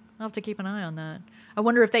interesting. I'll have to keep an eye on that. I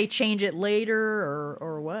wonder if they change it later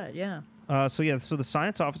or what. Yeah. So the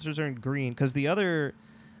science officers are in green because the other,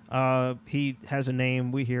 he has a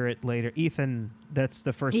name. We hear it later. Ethan. That's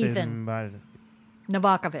the first Ethan. name.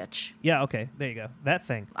 Novakovich. Yeah. Okay. There you go. That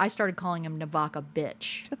thing. I started calling him Navaka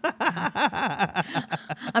bitch.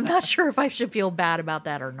 I'm not sure if I should feel bad about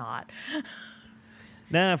that or not.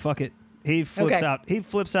 Nah, fuck it. He flips Okay. out. He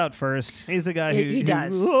flips out first. He's the guy He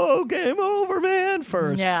does. Oh, game over, man!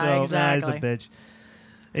 First. Yeah, so, exactly. Nah, he's a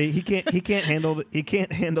bitch. He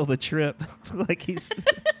can't handle the trip. Like he's.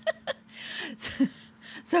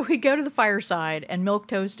 So we go to the fireside, and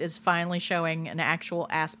Milquetoast is finally showing an actual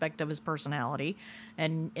aspect of his personality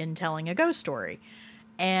and in telling a ghost story.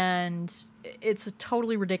 And it's a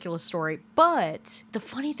totally ridiculous story. But the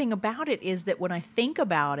funny thing about it is that when I think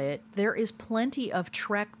about it, there is plenty of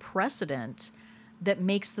Trek precedent that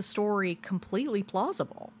makes the story completely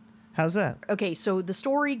plausible. How's that? Okay, so the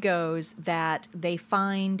story goes that they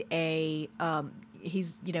find a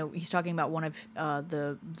he's talking about one of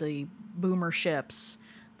the boomer ships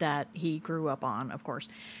that he grew up on, of course,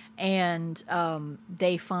 and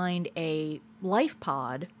they find a life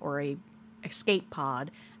pod or a escape pod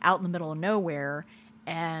out in the middle of nowhere,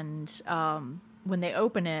 and when they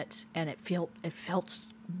open it, and it felt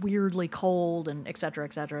weirdly cold and et cetera,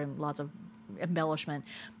 and lots of embellishment,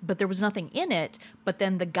 but there was nothing in it. But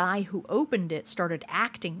then the guy who opened it started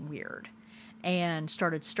acting weird and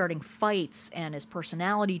starting fights, and his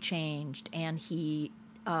personality changed, and he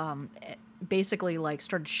basically like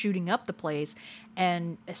started shooting up the place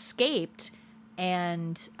and escaped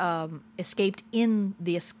in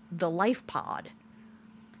the life pod,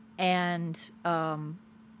 and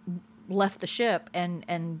left the ship,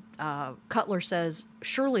 and Cutler says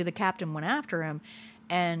surely the captain went after him,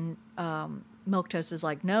 and Milquetoast is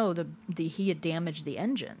like, no, he had damaged the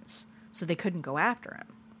engines, so they couldn't go after him.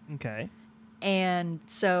 Okay. And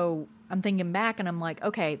so I'm thinking back, and I'm like,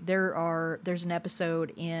 okay, there's an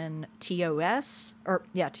episode in TOS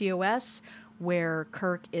where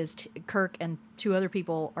Kirk and two other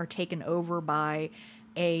people are taken over by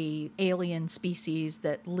a alien species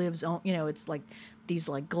that lives on, it's like these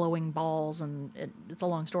like glowing balls, and it's a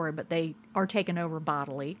long story, but they are taken over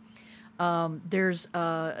bodily. There's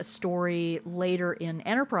a story later in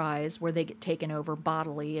Enterprise where they get taken over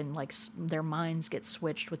bodily, and like their minds get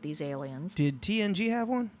switched with these aliens. Did TNG have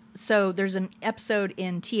one? So there's an episode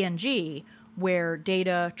in TNG where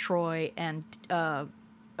Data, Troy, and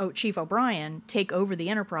Chief O'Brien take over the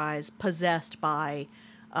Enterprise, possessed by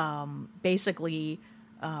basically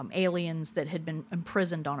aliens that had been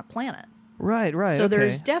imprisoned on a planet. Right. So okay.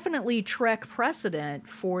 there's definitely Trek precedent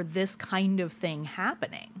for this kind of thing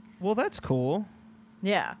happening. Well, that's cool.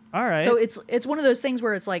 Yeah. All right. So it's one of those things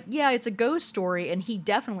where it's like, yeah, it's a ghost story, and he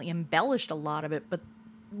definitely embellished a lot of it, but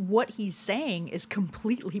what he's saying is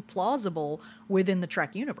completely plausible within the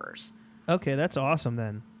Trek universe. Okay, that's awesome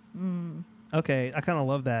then. Okay, I kind of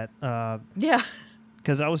love that. Yeah.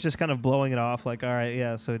 Because I was just kind of blowing it off, like, all right,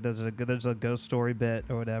 yeah, so there's a ghost story bit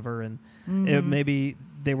or whatever, and maybe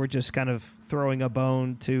they were just kind of throwing a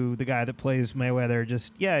bone to the guy that plays Mayweather.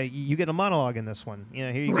 Just, yeah, you get a monologue in this one.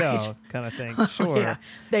 Yeah, here you go, kind of thing. Sure. Yeah,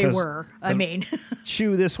 they were. I mean,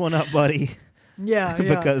 chew this one up, buddy. Yeah.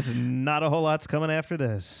 Because not a whole lot's coming after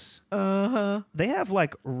this. They have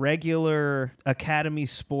like regular Academy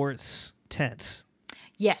Sports tents.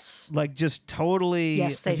 Yes. Like just totally.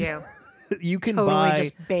 Yes, they do. You can Totally buy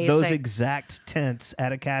just basic. those exact tents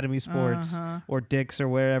at Academy Sports or Dick's or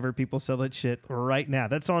wherever people sell that shit right now.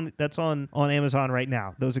 That's on Amazon right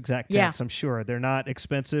now. Those exact tents, I'm sure. They're not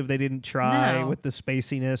expensive. They didn't try with the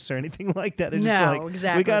spaciness or anything like that. They're just like,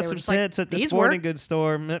 exactly. we got They were some just like, tents at the "These sporting work." goods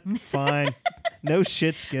store. Fine. No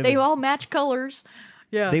shit's given. They all match colors.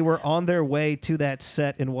 Yeah. They were on their way to that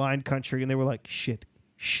set in wine country, and they were like, shit,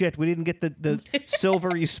 we didn't get the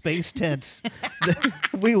silvery space tents.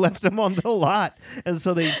 We left them on the lot. And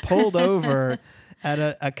so they pulled over at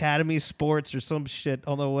a Academy Sports or some shit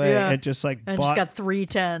on the way and just like and bought. just got 3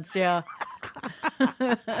 tents. Yeah.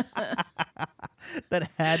 That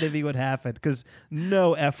had to be what happened, because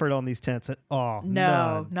no effort on these tents at all.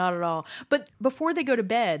 No, None. not at all. But before they go to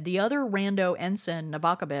bed, the other rando ensign,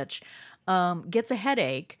 Navakovich, gets a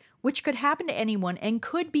headache, which could happen to anyone and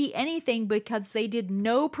could be anything because they did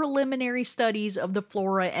no preliminary studies of the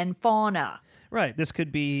flora and fauna. Right. This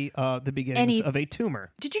could be the beginnings of a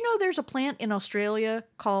tumor. Did you know there's a plant in Australia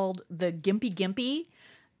called the Gimpy Gimpy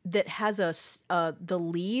that has the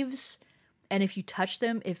leaves, and if you touch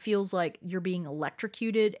them, it feels like you're being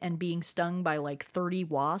electrocuted and being stung by like 30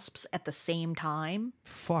 wasps at the same time?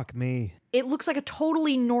 Fuck me. It looks like a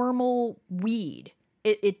totally normal weed.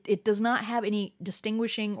 It does not have any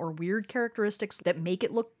distinguishing or weird characteristics that make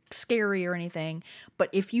it look scary or anything. But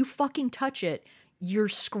if you fucking touch it, you're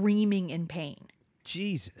screaming in pain.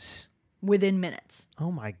 Jesus. Within minutes.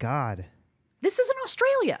 Oh my God. This is in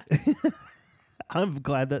Australia. I'm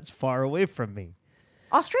glad that's far away from me.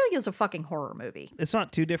 Australia's a fucking horror movie. It's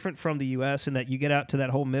not too different from the U.S. in that you get out to that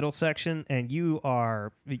whole middle section and you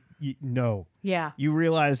are, no. Yeah. You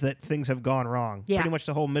realize that things have gone wrong. Yeah. Pretty much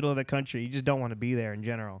the whole middle of the country. You just don't want to be there in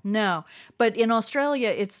general. No. But in Australia,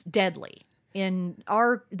 it's deadly. In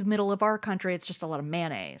the middle of our country, it's just a lot of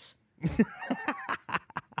mayonnaise.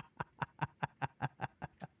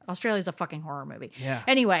 Australia's a fucking horror movie. Yeah.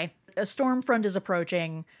 Anyway, a storm front is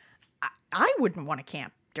approaching. I wouldn't want to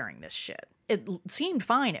camp during this shit. It seemed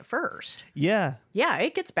fine at first. Yeah. Yeah,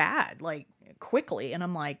 it gets bad, like, quickly. And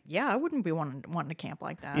I'm like, yeah, I wouldn't be wanting to camp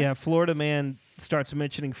like that. Yeah, Florida man starts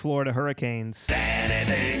mentioning Florida hurricanes.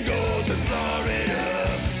 Anything goes in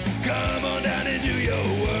Florida. Come on down and do your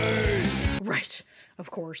worst. Right. Of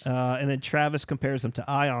course. And then Travis compares them to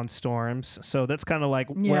ion storms. So that's kind of like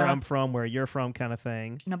where Yeah. I'm from, where you're from kind of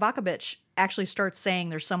thing. Nabokovich actually starts saying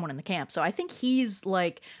there's someone in the camp. So I think he's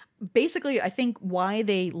like, basically, I think why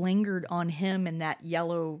they lingered on him in that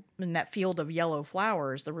field of yellow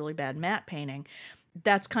flowers, the really bad matte painting.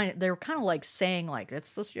 That's they're kind of like saying like,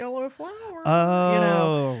 it's this yellow flower. Oh, You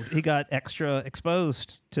know? he got extra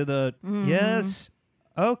exposed to the, yes.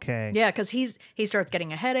 Okay. Yeah, because he starts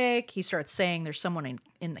getting a headache. He starts saying there's someone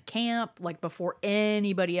in the camp, like before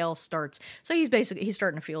anybody else starts. So he's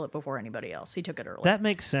starting to feel it before anybody else. He took it early. That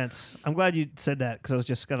makes sense. I'm glad you said that because I was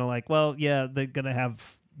just kind of like, well, yeah, they're going to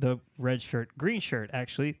have the red shirt, green shirt,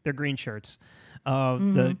 actually. They're green shirts.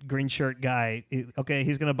 The green shirt guy, okay,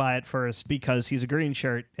 he's going to buy it first because he's a green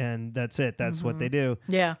shirt, and that's it. That's what they do.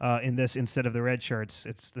 Yeah. In this, instead of the red shirts,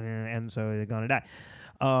 and so they're going to die.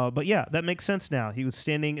 But yeah, that makes sense now. He was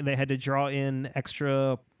standing, and they had to draw in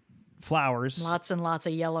extra flowers. Lots and lots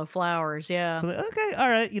of yellow flowers. Yeah. So okay, all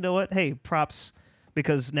right. You know what? Hey, props,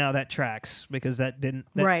 because now that tracks. Because that didn't.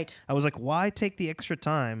 Right. I was like, why take the extra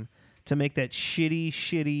time to make that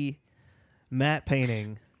shitty matte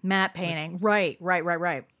painting? Matte painting. Right.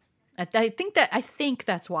 I think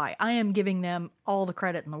that's why I am giving them all the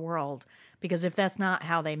credit in the world, because if that's not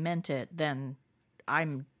how they meant it, then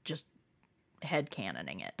I'm just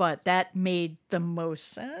headcanoning it. But that made the most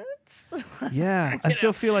sense. Yeah, I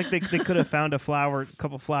still feel like they could have found a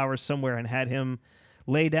couple flowers somewhere and had him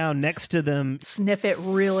lay down next to them. Sniff it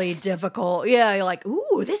really difficult. Yeah, you're like,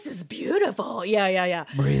 ooh, this is beautiful. Yeah.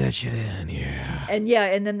 Breathe that shit in, yeah.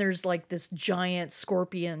 And then there's like this giant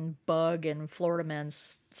scorpion bug in Florida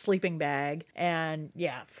Man's sleeping bag. And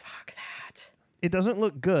yeah, fuck that. It doesn't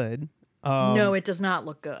look good. No, it does not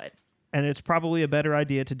look good. And it's probably a better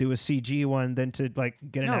idea to do a CG one than to like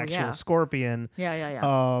get an actual scorpion.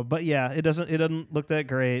 Yeah. But yeah, it doesn't look that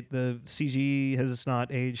great. The CG has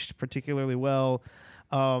not aged particularly well.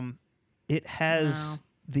 It has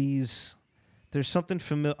these. There's something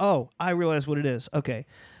familiar. Oh, I realize what it is. Okay,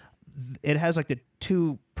 it has like the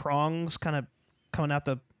two prongs kind of coming out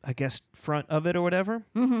the, I guess, front of it or whatever.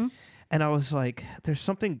 Mm-hmm. And I was like, there's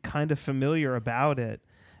something kind of familiar about it.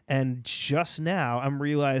 And just now, I'm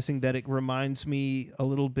realizing that it reminds me a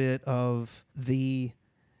little bit of the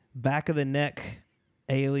back of the neck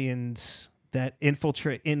aliens that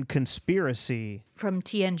infiltrate in Conspiracy. From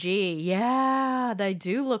TNG. Yeah, they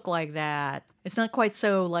do look like that. It's not quite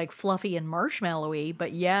so like fluffy and marshmallowy,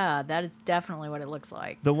 but yeah, that is definitely what it looks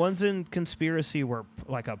like. The ones in Conspiracy were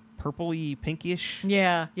like a purpley, pinkish.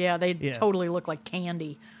 Yeah, they totally look like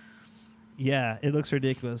candy. Yeah, it looks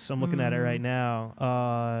ridiculous. I'm looking at it right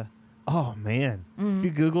now. Oh man, if you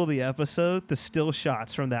Google the episode, the still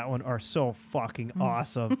shots from that one are so fucking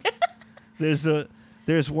awesome. There's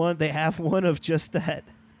one. They have one of just that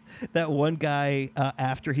one guy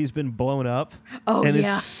after he's been blown up. Oh, and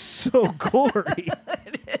yeah. it's so gory.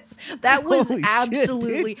 It is. That was Holy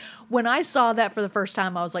absolutely. shit, when I saw that for the first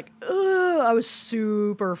time, I was like, ugh, I was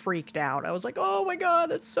super freaked out. I was like, oh my God,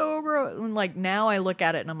 that's so gross. And like now I look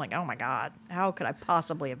at it and I'm like, oh my God, how could I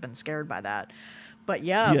possibly have been scared by that? But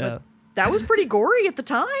yeah. But that was pretty gory at the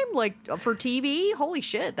time. Like for TV, holy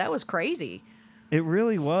shit, that was crazy. It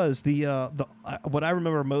really was. The what I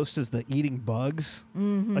remember most is the eating bugs.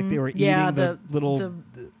 Mm-hmm. Like they were eating the little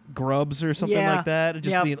grubs or something like that. And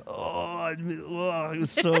just being, it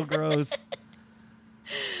was so gross.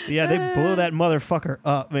 Yeah, they blew that motherfucker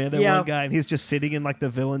up, man. That one guy, and he's just sitting in like the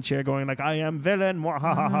villain chair going like, I am villain, ha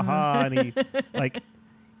ha ha ha. And he like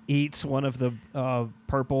eats one of the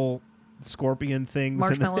purple scorpion things.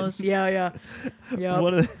 Marshmallows. Yeah.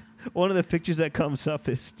 One of the pictures that comes up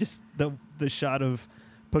is just the shot of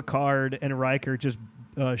Picard and Riker just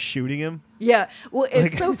shooting him. Yeah. Well,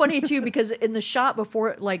 it's so funny too, because in the shot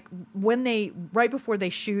before, like right before they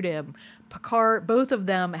shoot him, Picard, both of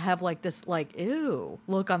them have like this like, ew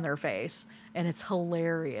look on their face. And it's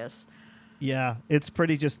hilarious. Yeah. It's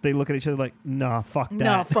pretty just, they look at each other like, nah, fuck that.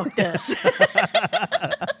 No, fuck this.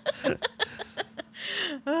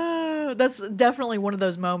 That's definitely one of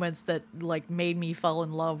those moments that like made me fall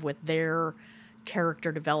in love with their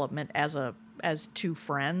character development as two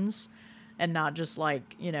friends, and not just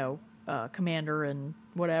like, Commander and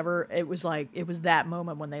whatever. It was that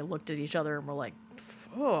moment when they looked at each other and were like,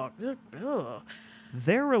 fuck. Ugh.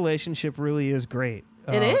 Their relationship really is great.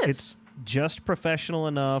 It is. It's just professional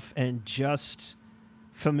enough and just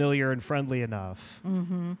familiar and friendly enough.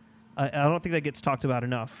 Mm-hmm. I don't think that gets talked about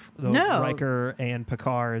enough. No. Riker and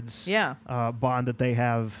Picard's bond that they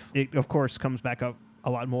have, it of course comes back up a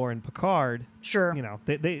lot more in Picard. Sure.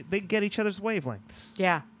 They get each other's wavelengths.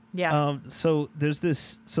 Yeah. Yeah. So there's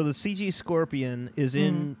this. So the CG scorpion is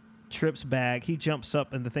in Trip's bag. He jumps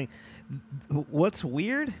up, and the thing. What's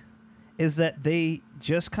weird is that they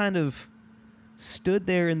just kind of stood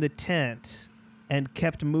there in the tent and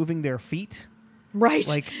kept moving their feet. Right.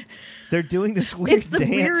 Like they're doing this weird it's the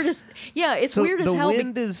dance. weirdest. Yeah, it's So weird as the hell.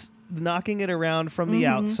 wind is knocking it around from the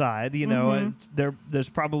outside. You know, there's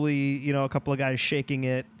probably a couple of guys shaking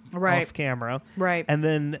it Right. off camera. Right. And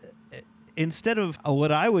then instead of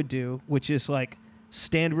what I would do, which is like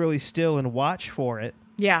stand really still and watch for it.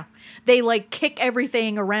 Yeah. They like kick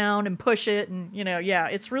everything around and push it and yeah,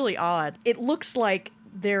 it's really odd. It looks like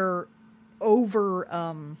they're over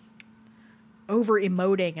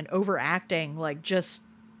emoting and overacting, like just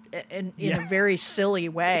in a very silly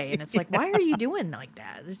way. And it's like, why are you doing like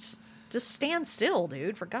that? It's just stand still,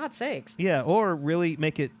 dude, for God's sakes. Yeah, or really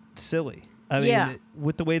make it silly. I mean, Yeah.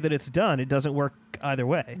 with the way that it's done, it doesn't work either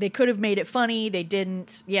way. They could have made it funny. They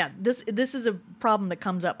didn't. Yeah, this is a problem that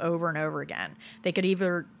comes up over and over again. They could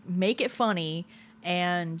either make it funny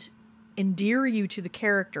and endear you to the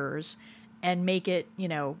characters and make it,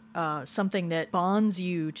 something that bonds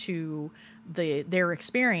you to their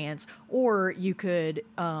experience, or you could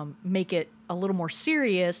make it a little more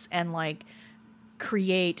serious and like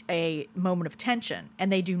create a moment of tension,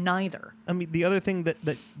 and they do neither. I mean, the other thing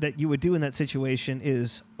that you would do in that situation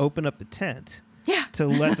is open up the tent. Yeah. To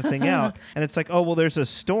let the thing out. And it's like, oh, well, there's a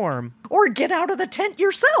storm. Or get out of the tent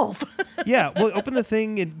yourself. Yeah, well, open the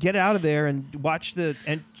thing and get out of there and watch the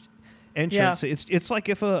entrance. Yeah. It's like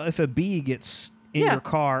if a bee gets in Yeah. your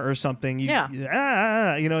car or something, you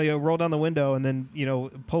roll down the window and then,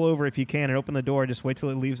 pull over if you can and open the door, just wait till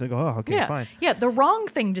it leaves and go, oh, okay, Yeah. fine. Yeah, the wrong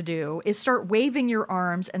thing to do is start waving your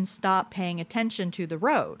arms and stop paying attention to the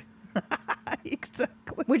road,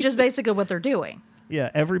 Exactly. which is basically what they're doing. Yeah,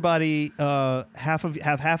 everybody have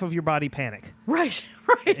half of your body panic. Right,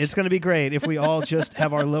 right. It's going to be great if we all just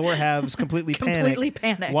have our lower halves completely panic.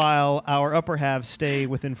 while our upper halves stay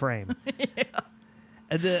within frame. Yeah.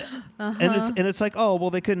 And it's like, oh, well,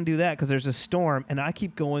 they couldn't do that because there's a storm. And I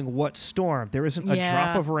keep going, what storm? There isn't a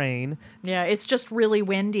drop of rain. Yeah, it's just really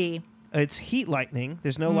windy. It's heat lightning.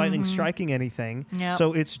 There's no lightning striking anything. Yep.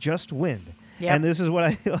 So it's just wind. Yep. And this is what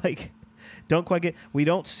I like. Don't quite get. We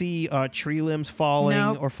don't see tree limbs falling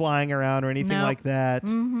Nope. or flying around or anything Nope. like that.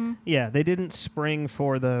 Mm-hmm. Yeah, they didn't spring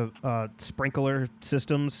for the sprinkler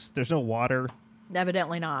systems. There's no water.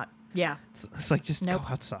 Evidently not. Yeah. It's like just Nope.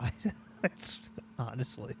 go outside. It's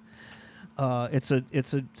honestly, it's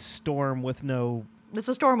a storm with no. It's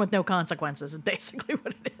a storm with no consequences is basically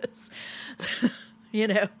what it is.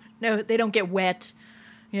 No, they don't get wet,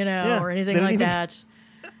 Yeah, or they anything don't like even- that.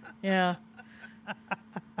 Yeah.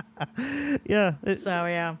 Yeah, So,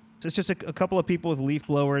 yeah. it's just a couple of people with leaf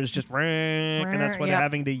blowers, just and that's why they're Yep.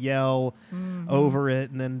 having to yell over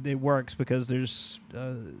it, and then it works because there's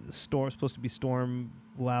supposed to be storm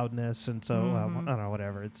loudness, and so I don't know,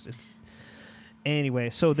 whatever. It's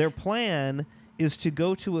anyway. So their plan is to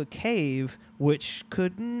go to a cave, which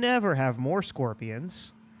could never have more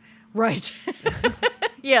scorpions. Right.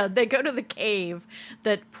 Yeah, they go to the cave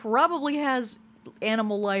that probably has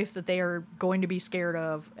animal life that they are going to be scared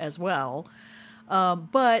of as well.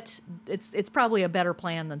 But it's probably a better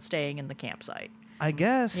plan than staying in the campsite. I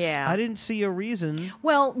guess. Yeah. I didn't see a reason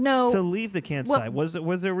Well, no. to leave the campsite. Was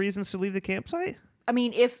there reasons to leave the campsite? I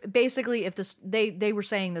mean, if this, they were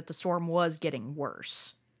saying that the storm was getting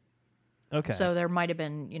worse. Okay. So there might have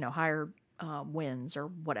been, higher winds or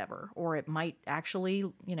whatever, or it might actually,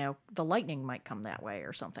 the lightning might come that way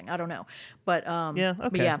or something. I don't know, but yeah. but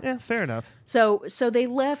Okay. yeah. Yeah. Fair enough. So they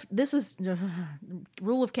left. This is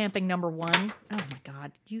rule of camping number 1. Oh my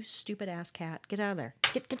God, you stupid ass cat, get out of there!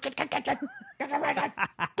 Get.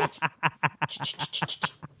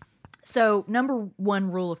 So number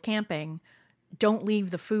 1 rule of camping: don't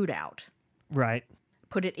leave the food out. Right.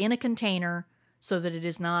 Put it in a container so that it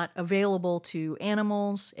is not available to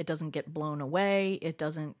animals. It doesn't get blown away. It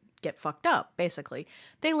doesn't get fucked up, basically.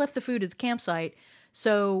 They left the food at the campsite.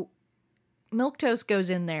 So Milquetoast goes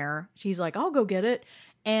in there. He's like, I'll go get it.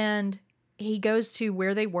 And he goes to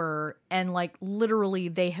where they were. And like literally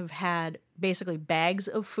they have had basically bags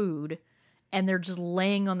of food. And they're just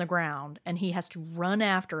laying on the ground. And he has to run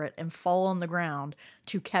after it and fall on the ground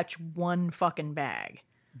to catch one fucking bag.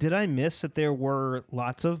 Did I miss that there were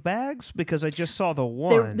lots of bags? Because I just saw the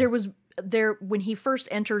one. There was when he first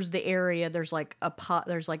enters the area, there's like a pot,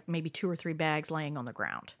 there's like maybe 2 or 3 bags laying on the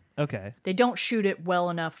ground. Okay. They don't shoot it well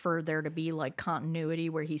enough for there to be like continuity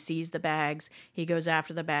where he sees the bags, he goes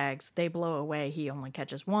after the bags, they blow away, he only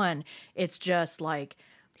catches one. It's just like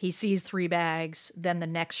he sees 3 bags, then the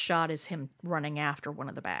next shot is him running after one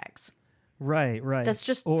of the bags. Right. That's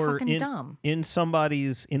just or fucking in, dumb. In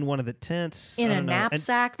one of the tents. In I a don't know. And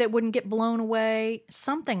knapsack that wouldn't get blown away,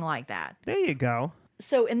 something like that. there you go.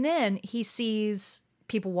 So, and then he sees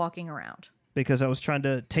people walking around. Because I was trying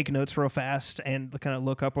to take notes real fast and kind of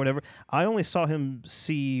look up or whatever. I only saw him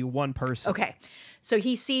see one person. Okay. So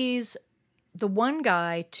he sees the one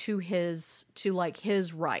guy to his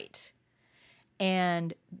right.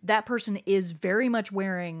 And that person is very much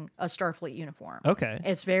wearing a Starfleet uniform. Okay.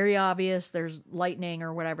 It's very obvious. There's lightning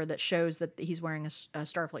or whatever that shows that he's wearing a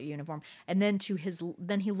Starfleet uniform. And then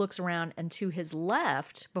then he looks around, and to his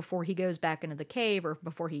left, before he goes back into the cave, or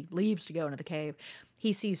before he leaves to go into the cave,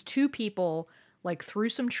 he sees two people like through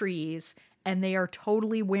some trees, and they are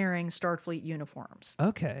totally wearing Starfleet uniforms.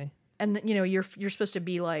 Okay. And you're supposed to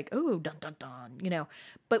be like, oh, dun dun dun,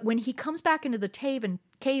 But when he comes back into the cave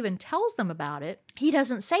and tells them about it, he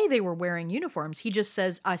doesn't say they were wearing uniforms. He just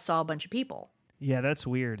says, I saw a bunch of people. Yeah, that's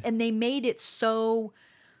weird. And they made it so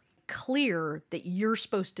clear that you're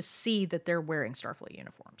supposed to see that they're wearing Starfleet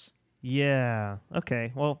uniforms. Yeah.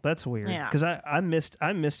 Okay. Well, that's weird. Yeah. Because I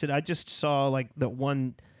missed it. I just saw like the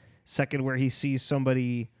 1 second where he sees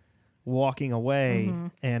somebody walking away,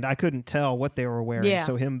 and I couldn't tell what they were wearing. Yeah.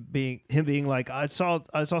 So him being like, I saw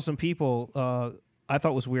some people. I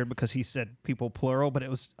thought was weird because he said people plural, but it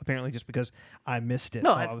was apparently just because I missed it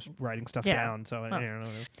No, while I was writing stuff yeah. down. So I don't know.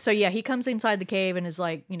 So yeah, he comes inside the cave and is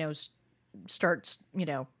like, he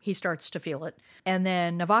starts to feel it. And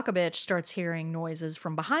then Novakovich starts hearing noises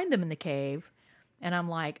from behind them in the cave. And I'm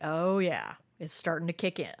like, oh yeah, it's starting to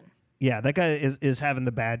kick in. Yeah, that guy is having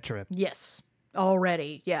the bad trip. Yes,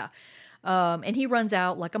 already. Yeah. And he runs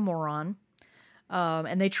out like a moron.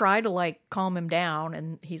 And they try to like calm him down,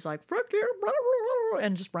 and he's like, frick you, blah, blah, blah,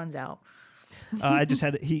 and just runs out. I just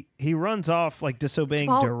had he runs off like disobeying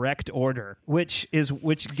Well- direct order, which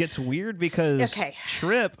gets weird because Okay.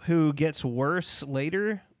 Trip, who gets worse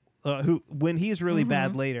later, who when he's really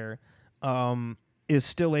bad later, is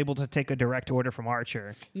still able to take a direct order from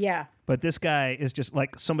Archer. Yeah. But this guy is just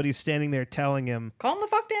like somebody's standing there telling him, Calm the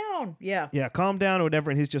fuck down. Yeah. "Yeah, calm down" or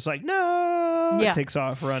whatever, and he's just like, "No," Yeah. and takes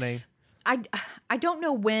off running. I don't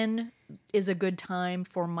know when is a good time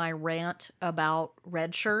for my rant about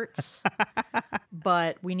red shirts,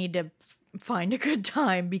 but we need to find a good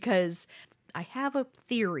time because I have a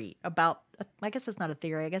theory about, I guess it's not a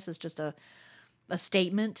theory, I guess it's just a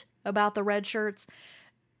statement about the red shirts.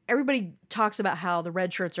 Everybody talks about how the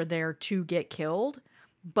red shirts are there to get killed,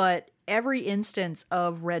 but every instance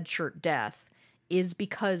of red shirt death is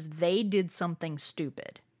because they did something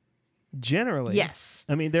stupid. Generally, Yes.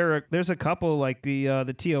 I mean, there's a couple like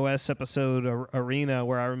the TOS episode Arena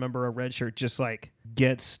where I remember a red shirt just like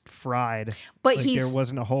gets fried. But like, he's there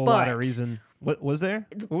wasn't a whole lot of but- reason. What was there?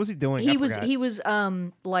 What was he doing? I forgot. He was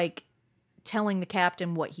like telling the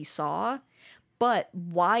captain what he saw, but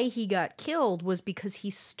why he got killed was because he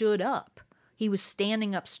stood up. He was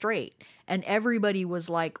standing up straight, and everybody was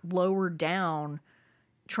like lowered down,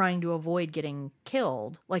 trying to avoid getting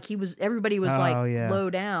killed. Like everybody was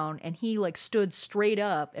low down, and he like stood straight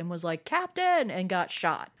up and was like, "Captain," and got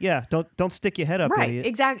shot. Yeah, don't stick your head up, Right, idiot.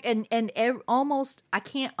 exactly. Almost,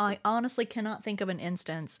 I honestly cannot think of an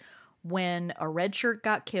instance when a red shirt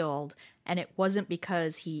got killed and it wasn't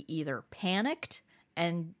because he either panicked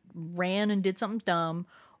and ran and did something dumb,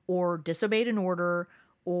 or disobeyed an order,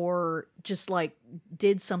 or just like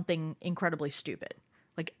did something incredibly stupid.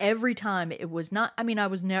 Like every time it was not, I mean,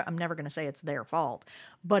 I'm never going to say it's their fault,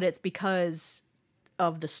 but it's because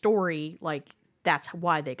of the story. Like that's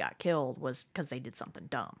why they got killed, was because they did something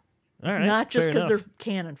dumb. All right, Not just fair because enough. they're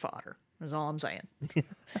cannon fodder, is all I'm saying.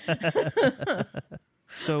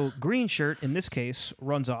 So Green Shirt, in this case,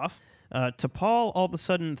 runs off. T'Pol all of a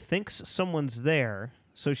sudden thinks someone's there,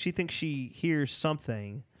 so she thinks she hears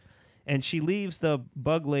something, and she leaves the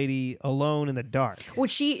bug lady alone in the dark. Well,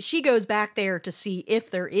 she goes back there to see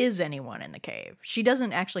if there is anyone in the cave. She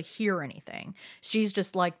doesn't actually hear anything. She's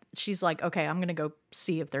like, okay, I'm going to go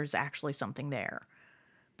see if there's actually something there.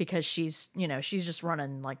 Because she's just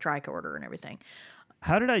running like tricorder and everything.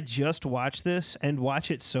 How did I just watch this and watch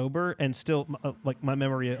it sober and still, like, my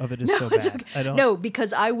memory of it is so bad? Okay. I don't. No,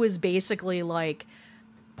 because I was basically like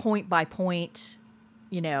point by point,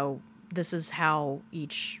 this is how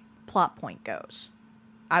each plot point goes.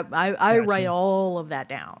 I Gotcha. write all of that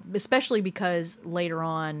down, especially because later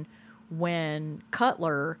on when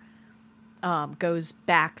Cutler goes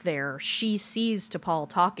back there, she sees T'Pol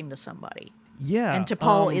talking to somebody. Yeah. And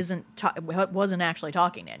T'Pol wasn't actually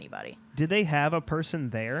talking to anybody. Did they have a person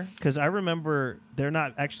there? Because I remember there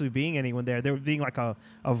not actually being anyone there. There being like a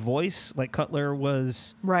voice, like Cutler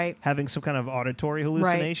was Right. having some kind of auditory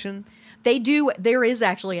hallucination. They do. There is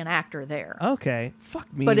actually an actor there. Okay.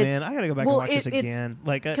 Fuck me, But man. it's- I gotta go back well, and watch this it's- again.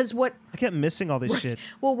 Like, Because what? I kept missing all this shit.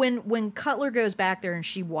 Well, when Cutler goes back there and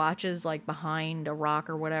she watches like behind a rock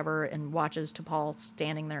or whatever and watches T'Pol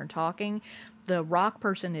standing there and talking, the rock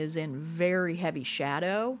person is in very heavy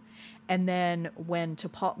shadow, and then when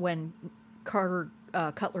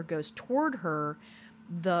Cutler goes toward her,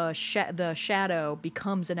 the shadow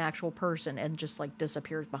becomes an actual person and just like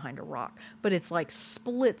disappears behind a rock. But it's like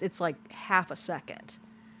split. It's like half a second.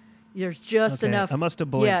 There's just Okay, enough. I must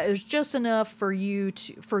have blinked. Yeah, there's just enough for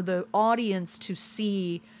for the audience to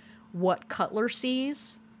see what Cutler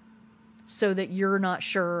sees, so that you're not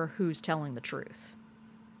sure who's telling the truth.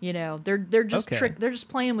 You know, they're just Okay. they're just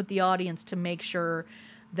playing with the audience to make sure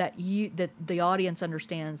that the audience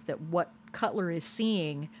understands that what Cutler is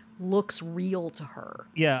seeing looks real to her.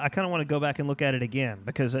 Yeah, I kind of want to go back and look at it again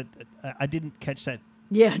because I didn't catch that.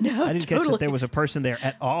 Yeah, no, I didn't totally. catch that there was a person there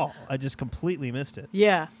at all. I just completely missed it.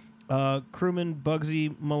 Yeah, Crewman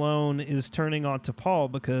Bugsy Malone is turning on T'Pol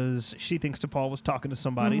because she thinks T'Pol was talking to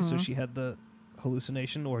somebody, so she had the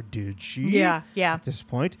hallucination, or did she? Yeah, yeah. At this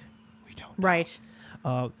point, we don't know. right.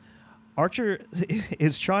 Archer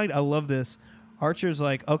is trying. I love this. Archer's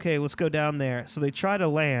like, okay, let's go down there. So they try to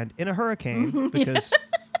land in a hurricane because,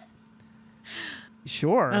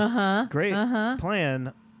 sure, great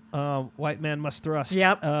plan. White man must thrust.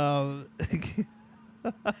 Yep.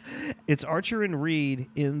 It's Archer and Reed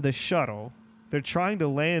in the shuttle. They're trying to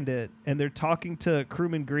land it, and they're talking to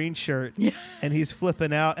Crewman Greenshirt, and he's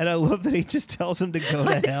flipping out. And I love that he just tells him to go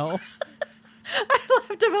to hell. I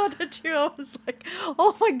laughed about that too. I was like,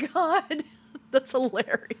 oh my God, that's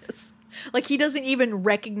hilarious. Like, he doesn't even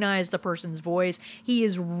recognize the person's voice. He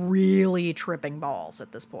is really tripping balls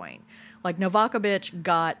at this point. Like, Novakovich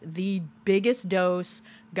got the biggest dose,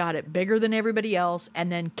 got it bigger than everybody else,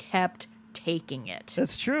 and then kept taking it.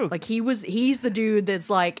 That's true. Like, he's the dude that's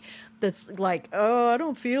like, oh, I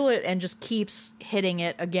don't feel it, and just keeps hitting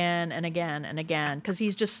it again and again and again, because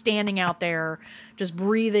he's just standing out there, just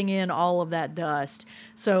breathing in all of that dust.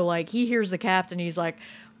 So, like, he hears the captain, he's like,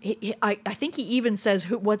 I think he even says,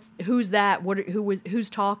 who's that? Who's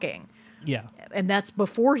talking? yeah. And that's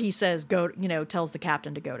before he says, tells the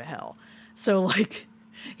captain to go to hell. So, like,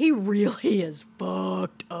 he really is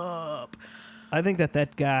fucked up. I think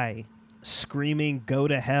that guy screaming "Go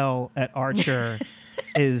to hell" at Archer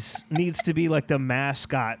needs to be like the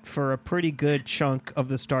mascot for a pretty good chunk of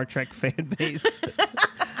the Star Trek fan base.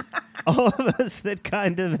 All of us that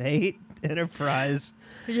kind of hate Enterprise,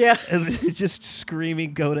 Yeah. just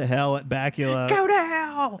screaming "Go to hell" at Bakula. Go to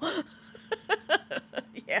hell.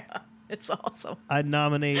 Yeah, it's awesome. I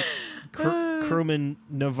nominate crewman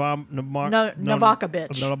Novakovich.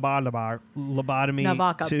 Lobotomy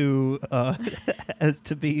Novakov. to as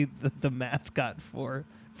to be the mascot for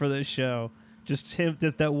this show. Just him,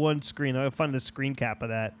 just that one screen. I'll find the screen cap of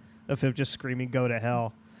that of him just screaming "Go to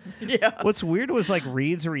hell." Yeah. What's weird was like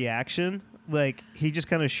Reed's reaction. Like he just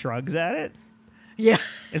kind of shrugs at it Yeah.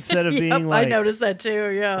 instead of Yep, being like, I noticed that too,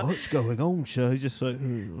 yeah. "What's going on, sir?" He's just like,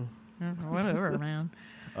 Whatever, man.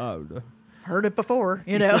 "Oh, Heard it before,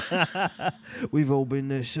 you know. we've all been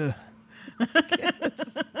there, sir."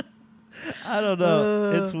 I don't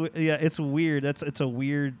know. It's weird. It's a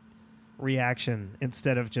weird reaction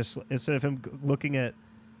instead of him looking at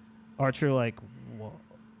Archer like,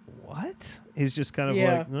 what? He's just kind of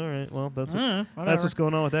Yeah. like, all right, well, that's whatever. what's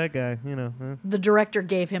going on with that guy, you know. The director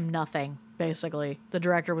gave him nothing, basically. The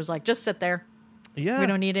director was like, just sit there. Yeah, We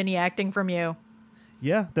don't need any acting from you.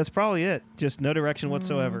 yeah, that's probably it. Just no direction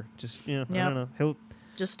whatsoever. Just I Yep. don't know. He'll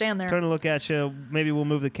Just stand there. turn to look at you. Maybe we'll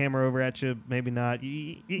move the camera over at you. Maybe not.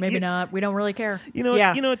 Maybe not. We don't really care. You know,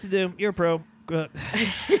 Yeah. you know what to do. You're a pro.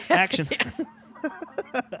 Action.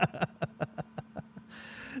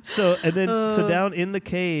 So down in the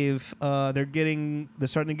cave, they're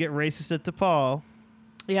starting to get racist at T'Pol.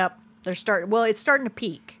 Yep. It's starting to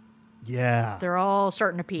peak. Yeah, They're all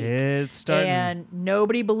starting to peak. it's starting. And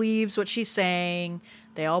nobody believes what she's saying.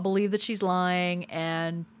 They all believe that she's lying.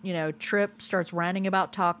 And, Trip starts ranting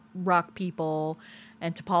about rock people.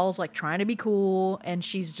 And T'Pol's like trying to be cool. And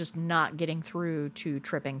she's just not getting through to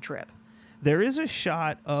tripping Trip. There is a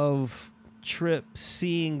shot of Trip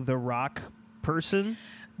seeing the rock person.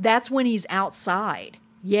 That's when he's outside.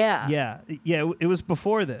 Yeah. Yeah. It was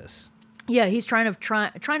before this. Yeah, he's trying to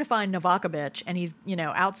find Novakovich, and he's,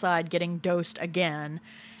 outside getting dosed again.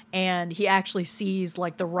 And he actually sees,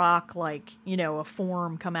 like, the rock, like, a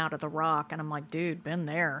form come out of the rock. And I'm like, dude, been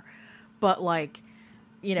there. But, like,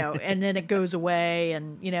 and then it goes away,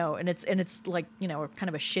 and and it's like kind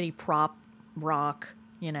of a shitty prop rock,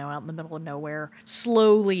 out in the middle of nowhere,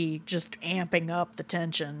 slowly just amping up the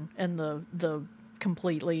tension and the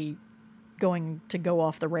completely going to go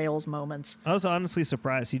off the rails moments. I was honestly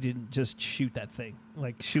surprised he didn't just shoot that thing,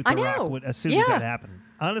 like shoot I the know. rock as soon as that happened.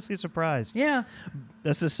 Honestly surprised. Yeah.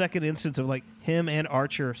 That's the second instance of like him and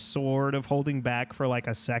Archer sort of holding back for like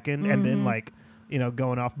a second, and then like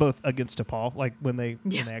going off both against DePaul, like when they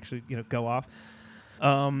actually go off.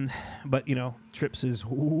 But Trips is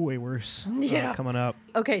way worse. Coming up.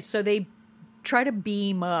 Okay, so they try to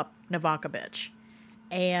beam up Novakovich,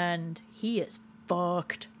 and he is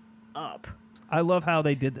fucked up. I love how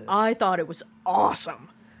they did this. I thought it was awesome.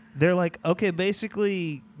 They're like, okay,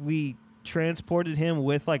 basically we transported him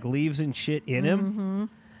with like leaves and shit in him,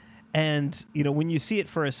 and when you see it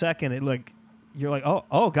for a second, it like you're like,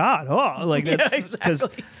 oh god, like that's because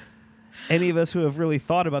any of us who have really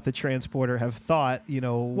thought about the transporter have thought,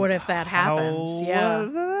 what if that happens? Yeah,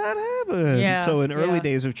 that happened. Yeah, so in early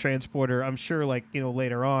days of transporter, I'm sure like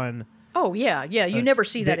later on. Oh yeah. You never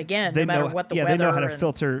see that again, no matter what the weather. Yeah, they know how to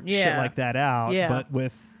filter shit like that out. Yeah. But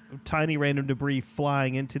with tiny random debris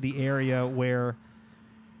flying into the area where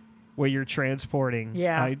you're transporting,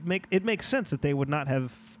 it makes sense that they would not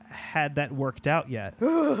have had that worked out yet.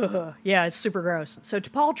 Yeah, it's super gross. So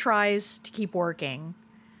T'Pol tries to keep working,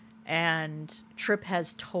 and Trip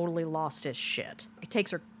has totally lost his shit. He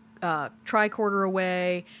takes her tricorder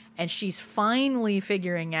away, and she's finally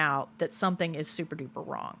figuring out that something is super duper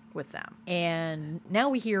wrong with them. And now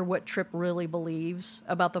we hear what Trip really believes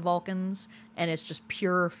about the Vulcans, and it's just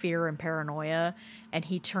pure fear and paranoia, and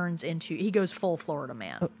he goes full Florida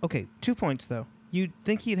man. Okay, 2 points though. You'd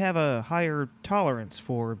think he'd have a higher tolerance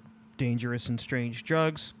for dangerous and strange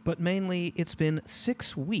drugs, but mainly it's been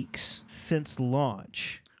 6 weeks since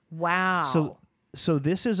launch. Wow. So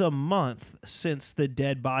this is a month since the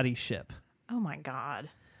dead body ship. Oh my God.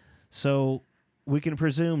 So we can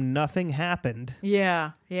presume nothing happened.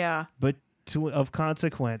 Yeah. But of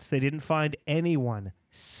consequence, they didn't find anyone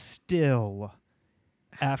still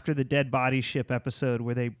after the dead body ship episode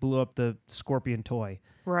where they blew up the Scorpion toy.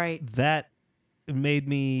 Right. That made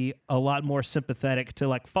me a lot more sympathetic to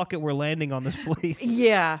like, fuck it, we're landing on this place.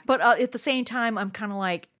 Yeah. But at the same time, I'm kind of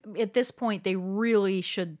like, at this point, they really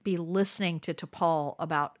should be listening to T'Pol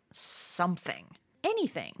about something.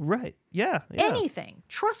 Anything. Right. Yeah. Anything.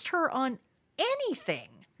 Trust her on anything.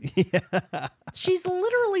 Yeah. She's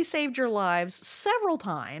literally saved your lives several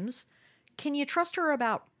times. Can you trust her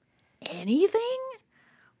about anything?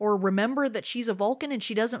 Or remember that she's a Vulcan and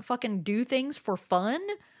she doesn't fucking do things for fun?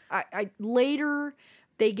 Later,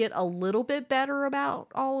 they get a little bit better about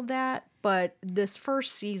all of that, but this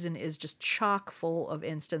first season is just chock full of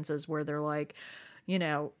instances where they're like,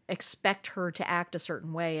 expect her to act a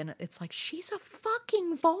certain way, and it's like, she's a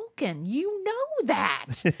fucking Vulcan. You know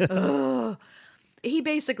that. He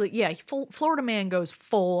basically, Florida man goes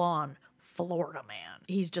full on Florida man.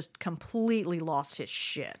 He's just completely lost his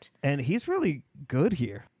shit. And he's really good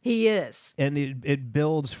here. He is. And it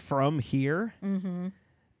builds from here. Mm-hmm.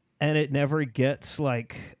 And it never gets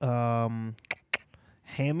like hammy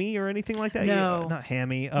or anything like that. No, not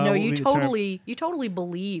hammy. No, you totally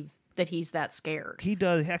believe that he's that scared. He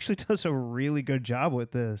does. He actually does a really good job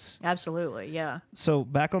with this. Absolutely, yeah. So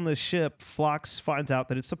back on the ship, Phlox finds out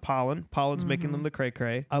that it's the pollen. Pollen's making them the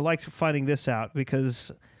cray-cray. I liked finding this out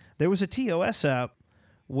because there was a TOS app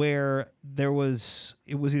where it was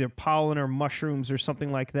either pollen or mushrooms or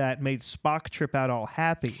something like that made Spock trip out all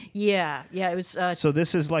happy. Yeah, it was... so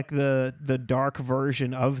this is like the dark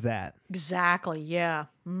version of that. Exactly, yeah.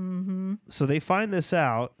 Mm-hmm. So they find this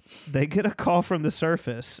out. They get a call from the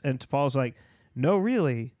surface, and T'Pol's like, no,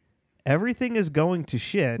 really, everything is going to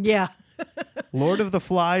shit. Yeah. Lord of the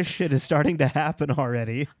Flies shit is starting to happen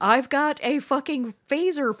already. I've got a fucking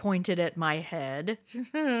phaser pointed at my head.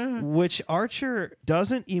 Which Archer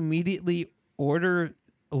doesn't immediately order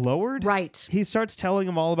lowered. Right. He starts telling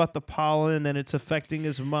him all about the pollen and it's affecting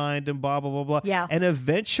his mind and blah, blah, blah, blah. Yeah. And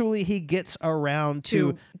eventually he gets around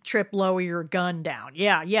to Trip, lower your gun down.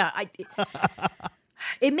 Yeah.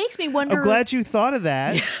 It makes me wonder. I'm glad you thought of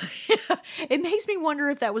that. It makes me wonder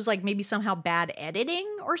if that was like maybe somehow bad editing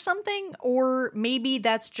or something, or maybe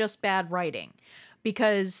that's just bad writing.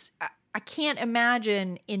 Because I can't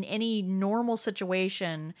imagine in any normal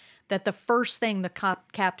situation that the first thing the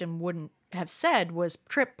captain wouldn't have said was,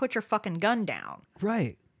 Trip, put your fucking gun down.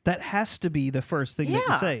 Right. That has to be the first thing that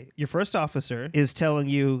you say. Your first officer is telling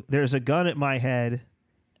you there's a gun at my head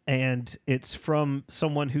and it's from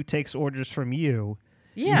someone who takes orders from you.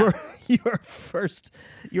 Yeah.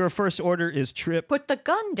 Your first order is Trip. Put the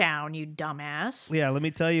gun down, you dumbass. Yeah, let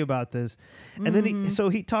me tell you about this. And then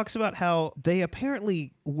he talks about how they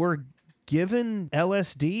apparently were given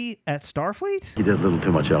LSD at Starfleet. He did a little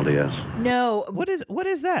too much LDS. No, What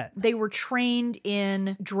is that? they were trained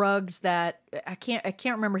in drugs that I can't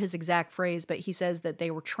remember his exact phrase, but he says that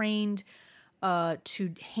they were trained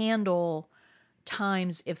to handle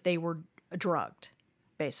times if they were drugged,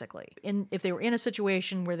 basically. If they were in a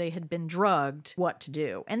situation where they had been drugged, what to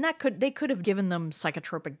do. And they could have given them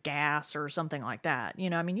psychotropic gas or something like that. You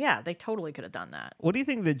know, I mean, yeah, they totally could have done that. What do you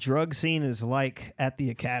think the drug scene is like at the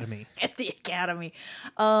Academy? At the Academy.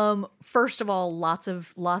 First of all, lots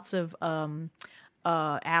of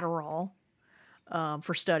Adderall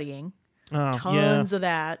for studying. Oh, Tons of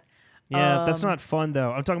that. Yeah, that's not fun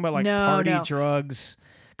though. I'm talking about like No, party no. drugs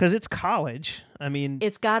because it's college. I mean,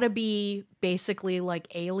 It's got to be basically like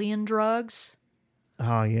alien drugs.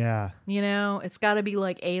 oh yeah, You know, it's got to be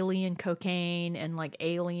like alien cocaine and like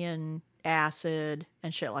alien acid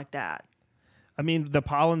and shit like that. I mean the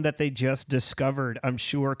pollen that they just discovered, I'm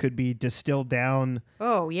sure could be distilled down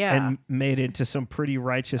Oh yeah, and made into some pretty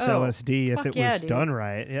righteous Oh, LSD if fuck it yeah, was dude. done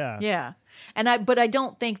right. Yeah. yeah. But I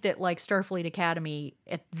don't think that like Starfleet Academy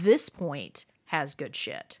at this point has good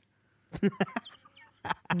shit.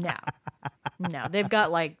 No, they've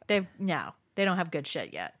got they don't have good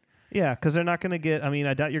shit yet. Yeah, because they're not going to get. I mean,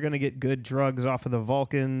 I doubt you're going to get good drugs off of the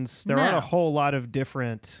Vulcans. There aren't No. a whole lot of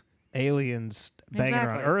different aliens banging around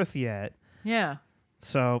Exactly. Earth yet. Yeah.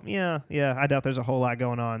 So yeah, I doubt there's a whole lot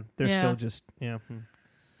going on. They're Yeah. still just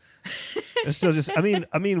They're still just. I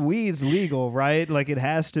mean, weed's legal, right? Like it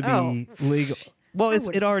has to be Oh. legal. Well, I it's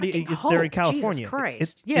would it already. fucking It's they're in hope. Jesus California.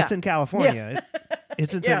 Christ. It's in California.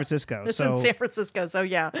 It's in San Yeah. Francisco. It's so in San Francisco, so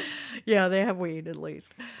yeah, they have weed at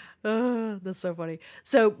least. That's so funny.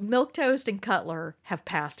 So Milquetoast and Cutler have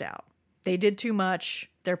passed out. They did too much.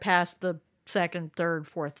 They're past the second, third,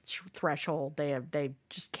 fourth threshold. They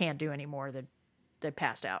just can't do anymore. They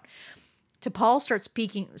passed out. T'Pol starts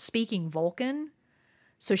speaking Vulcan,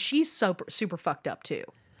 so she's super fucked up too.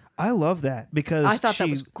 I love that because I thought she that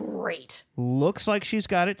was great. looks like she's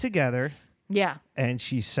got it together, Yeah, and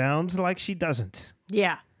she sounds like she doesn't.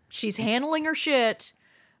 yeah. She's handling her shit,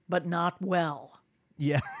 but not well.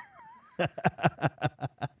 Yeah.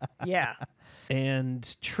 Yeah.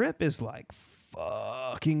 And Trip is like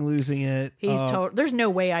fucking losing it. He's there's no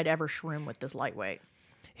way I'd ever shroom with this lightweight.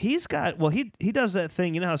 He's got, well, he does that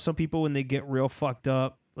thing. You know how some people, when they get real fucked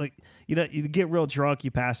up, like, you know, you get real drunk, you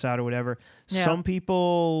pass out or whatever. Yeah. Some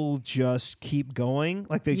people just keep going.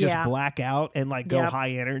 Like they just Yeah. black out and like go Yep.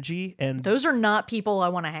 high energy. And Those are not people I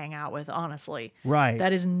want to hang out with, honestly. right.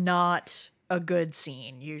 That is not a good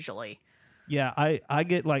scene, usually. Yeah, I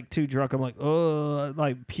get like too drunk. I'm like, oh,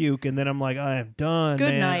 like puke, and then I'm like, I am done, Good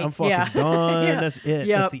man. night. I'm fucking Yeah. done. Yeah. That's it.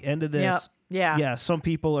 Yep. That's the end of this. Yep. Yeah. Yeah. Some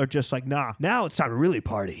people are just like, nah. Now it's time to really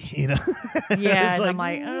party. You know. Yeah, It's and like, I'm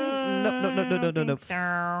like, no.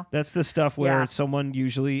 So. That's the stuff where Yeah. someone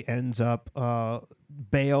usually ends up,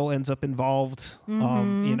 bail ends up involved.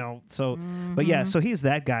 Mm-hmm. You know. So, but yeah. So he's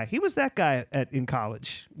that guy. He was that guy in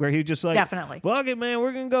college where he just like, Definitely. fuck it, man.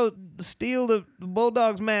 We're gonna go steal the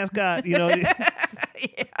Bulldogs mascot. You know.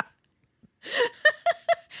 Yeah.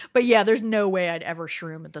 But yeah, there's no way I'd ever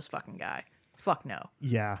shroom at this fucking guy. Fuck no.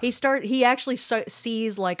 Yeah. He actually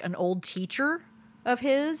sees like an old teacher of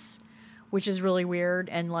his, which is really weird,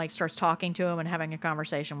 and like starts talking to him and having a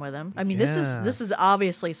conversation with him. I mean, this Yeah. is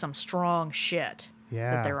obviously some strong shit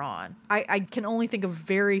Yeah. that they're on. I can only think of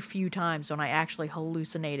very few times when I actually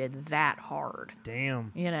hallucinated that hard,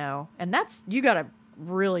 Damn. you know, and that's, you gotta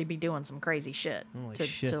really be doing some crazy shit Holy to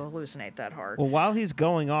shit. hallucinate that hard. Well, while he's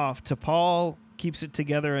going off, T'Pol keeps it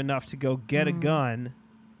together enough to go get a gun,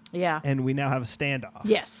 Yeah. and we now have a standoff.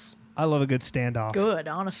 Yes. I love a good standoff. Good,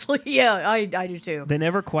 honestly. Yeah, I do too. They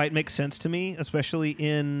never quite make sense to me, especially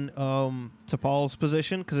in T'Pol's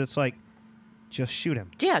position, because it's like, just shoot him.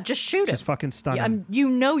 Yeah, just shoot him. Just fucking stun Yeah, him. you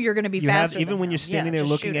know you're going to be You have, faster even than when him. you're standing Yeah, there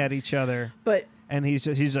just looking shoot him. at each other, But and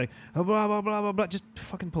he's like, oh, blah, blah, blah, blah, blah, just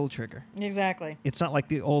fucking pull the trigger. exactly. It's not like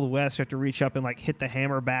the Old West, you have to reach up and like hit the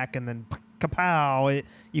hammer back and then kapow.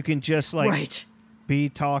 You can just like Right. be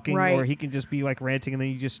talking, Right. or he can just be like ranting, and then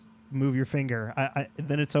you just move your finger.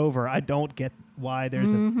 Then it's over. I don't get why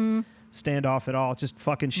there's a standoff at all. Just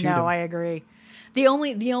fucking shoot him. No, I agree. The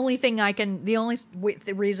only thing I can,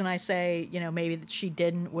 the reason I say, maybe that she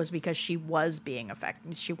didn't was because she was being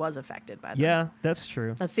affected. She was affected by them. Yeah, that's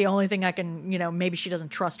true. That's the only thing I can, maybe she doesn't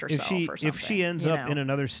trust herself or something. If she ends up in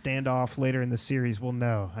another standoff later in the series, we'll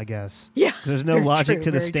know, I guess. Yeah. There's no very logic true,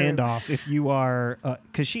 to the very true. standoff if you are,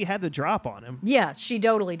 because she had the drop on him. Yeah, she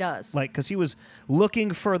totally does. Like, because he was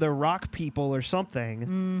looking for the rock people or something.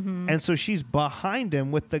 And so she's behind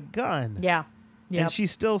him with the gun. Yeah. Yeah. And she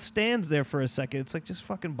still stands there for a second. It's like, just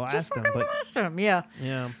fucking blast Just him. fucking But blast him. Yeah.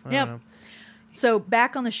 yeah, I Yep. don't know. So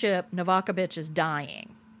back on the ship, Novakovich is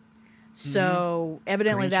dying. So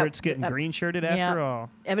evidently Green shirt's getting green shirted after all.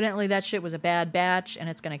 Evidently that shit was a bad batch, and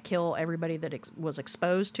it's going to kill everybody that was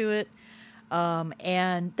exposed to it.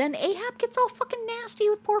 And then Ahab gets all fucking nasty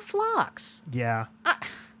with poor Phlox. Yeah.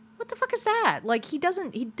 What the fuck is that? Like, he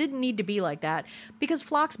didn't need to be like that, because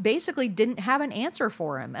Phlox basically didn't have an answer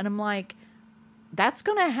for him. And I'm like, that's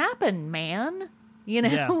going to happen, man.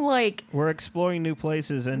 Yeah. Like, We're exploring new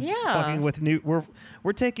places and Yeah. fucking with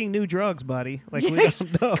we're taking new drugs, buddy. Like, Yeah, we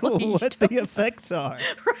don't know exactly. what the effects are.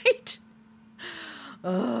 right?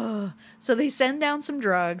 So they send down some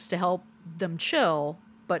drugs to help them chill,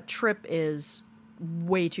 but Trip is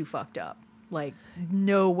way too fucked up. Like,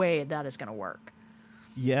 no way that is going to work.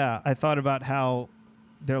 Yeah, I thought about how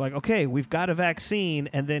they're like, okay, we've got a vaccine,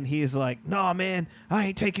 and then he's like, no, man, I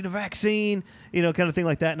ain't taking a vaccine, kind of thing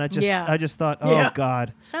like that. And I just thought, oh Yeah.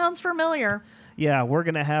 God, Sounds familiar. yeah, we're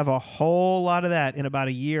gonna have a whole lot of that in about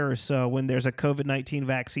a year or so when there's a COVID-19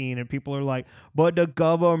 vaccine, and people are like, but the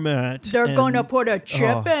government, They're and going to put a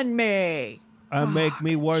chip in me. make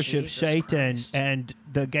me worship Jesus Satan Christ. and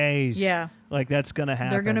the gays. Yeah. like that's gonna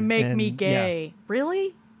happen. They're going to make And, me yeah. gay.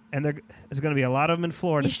 Really? And there's going to be a lot of them in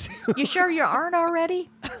Florida. You sure you aren't already?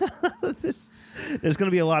 There's going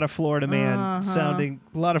to be a lot of Florida men a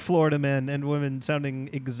lot of Florida men and women sounding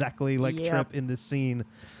exactly like Yep. Trip in this scene.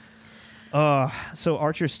 So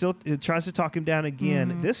Archer still tries to talk him down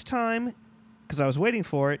again. This time, because I was waiting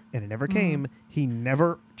for it and it never came, he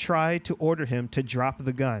never tried to order him to drop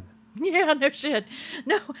the gun. Yeah, no shit.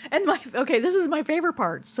 No, and this is my favorite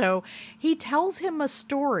part. So he tells him a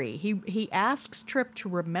story. He asks Trip to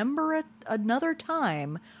remember another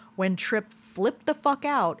time when Trip flipped the fuck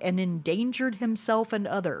out and endangered himself and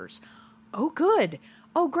others. Oh, good.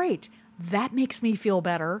 Oh, great. That makes me feel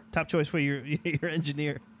better. Top choice for your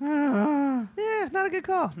engineer. Yeah, not a good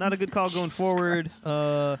call. Not a good call going Jesus forward.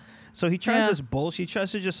 Christ. So he tries Yeah. this bullshit. He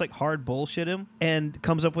tries to just like hard bullshit him and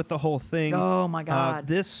comes up with the whole thing. Oh, my God.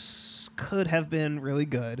 This could have been really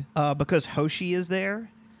good because Hoshi is there.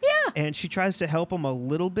 Yeah. And she tries to help him a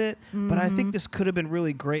little bit, but I think this could have been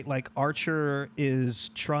really great. Like Archer is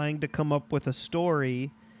trying to come up with a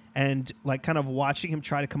story and like kind of watching him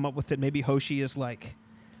try to come up with it. Maybe Hoshi is like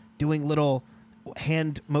doing little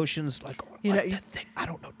hand motions like that thing. I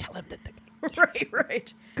don't know. Tell him that thing.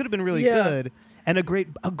 Right. Could have been really Yeah. good. And a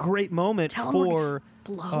great moment Tell him for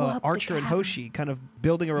blow up the Archer and cabin. Hoshi kind of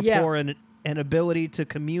building a Yeah. rapport and an ability to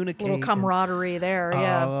communicate. Little camaraderie there,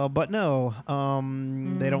 yeah. But no,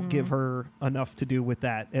 they don't give her enough to do with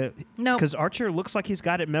that. Nope. Because Archer looks like he's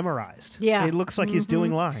got it memorized. Yeah. It looks like he's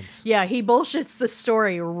doing lines. Yeah, he bullshits the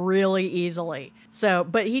story really easily. So,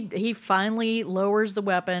 but he finally lowers the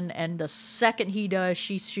weapon, and the second he does,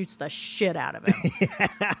 she shoots the shit out of him.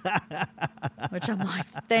 Which I'm like,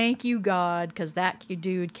 thank you, God, because that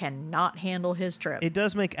dude cannot handle his Trip. It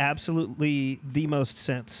does make absolutely the most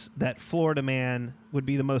sense that Florida Man would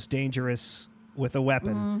be the most dangerous with a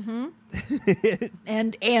weapon.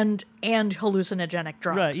 and hallucinogenic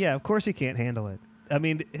drugs. Right, yeah, of course he can't handle it. I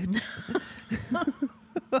mean, it's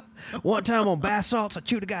one time on bath salts, I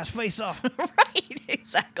chewed a guy's face off. Right,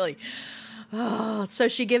 exactly. Oh, so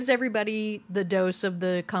she gives everybody the dose of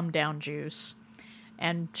the come down juice,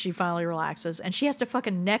 and she finally relaxes, and she has to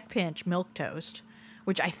fucking neck pinch Milk Toast,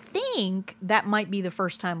 which I think that might be the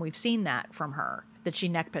first time we've seen that from her, that she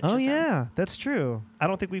neck pinches Oh, him. yeah, that's true. I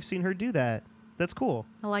don't think we've seen her do that. That's cool.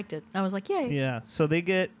 I liked it. I was like, yay. Yeah, so they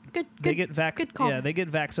get Good call. Yeah, they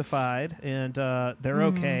get vaxified, and they're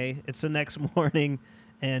okay. It's the next morning,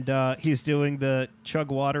 and he's doing the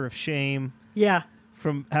chug water of shame Yeah.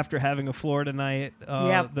 from after having a Florida night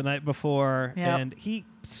Yep. the night before, Yep. and he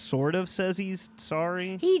sort of says he's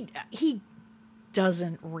sorry. He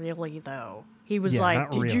doesn't really, though. He was Yeah, like,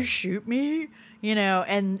 not did really. you shoot me?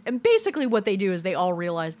 And basically what they do is they all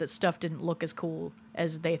realize that stuff didn't look as cool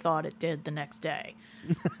as they thought it did the next day.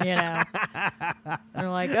 They're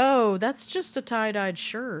like, oh, that's just a tie-dyed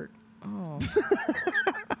shirt. Oh.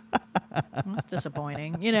 That's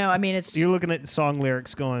disappointing. It's You're looking at song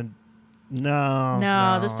lyrics going,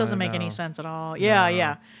 no, this doesn't make any sense at all.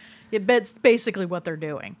 Yeah. It's basically what they're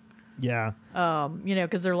doing. Yeah.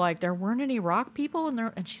 Because they're like, there weren't any rock people,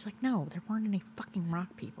 and she's like, no, there weren't any fucking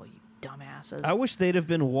rock people, you dumbasses. I wish they'd have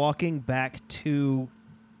been walking back to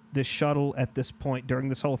the shuttle at this point during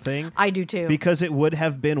this whole thing. I do too. Because it would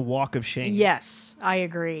have been Walk of Shame. Yes, I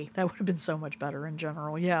agree. That would have been so much better in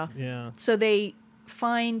general. Yeah. Yeah. So they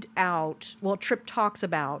find out, well, Trip talks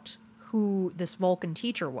about who this Vulcan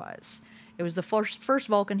teacher was. It was the first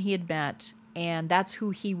Vulcan he had met, and that's who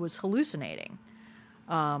he was hallucinating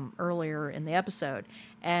earlier in the episode.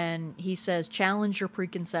 And he says, challenge your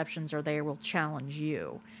preconceptions or they will challenge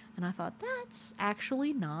you. And I thought, that's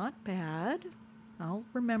actually not bad. I'll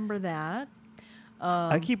remember that.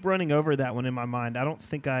 I keep running over that one in my mind. I don't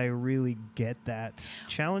think I really get that.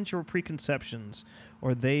 Challenge your preconceptions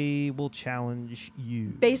or they will challenge you.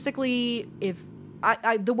 Basically, if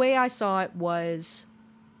the way I saw it was,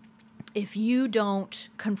 if you don't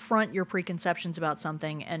confront your preconceptions about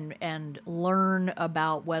something and learn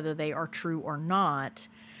about whether they are true or not,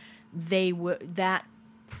 that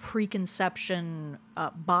preconception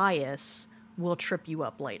bias will trip you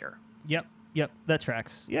up later. Yep, that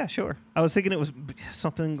tracks. Yeah, sure. I was thinking it was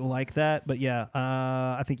something like that, but yeah,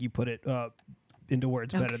 I think you put it into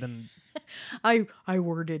words better than... I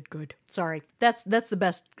worded good. Sorry. That's the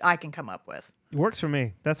best I can come up with. It works for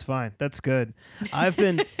me. That's fine. That's good.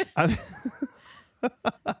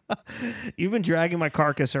 You've been dragging my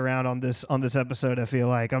carcass around on this episode, I feel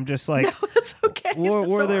like. I'm just like, No, that's okay.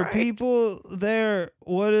 were there people there?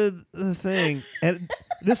 What is the thing? And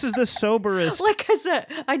this is the soberest. Like I said,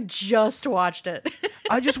 I just watched it.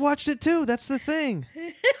 I just watched it too. That's the thing.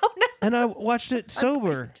 Oh, no. And I watched it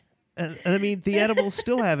sober. And I mean, the edibles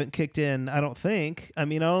still haven't kicked in, I don't think. I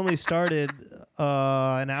mean, I only started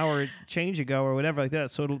an hour change ago or whatever like that,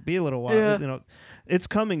 so it'll be a little while. Yeah. You know, it's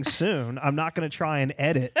coming soon. I'm not going to try and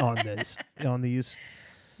edit on these.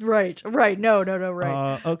 Right. No,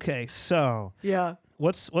 right. Okay, so Yeah.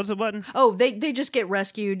 what's the button? Oh, they just get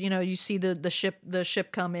rescued. You see the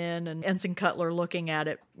ship come in, and Ensign Cutler looking at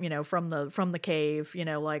it, from the cave,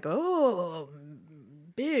 like, oh,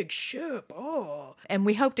 big ship, oh. And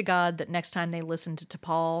we hope to God that next time they listen to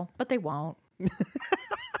T'Pol, but they won't.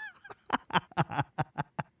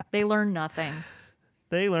 They learn nothing.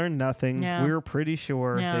 They learned nothing. Yeah. We're pretty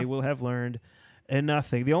sure they will have learned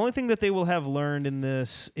nothing. The only thing that they will have learned in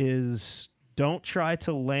this is don't try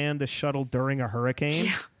to land the shuttle during a hurricane.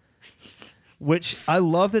 Yeah. Which I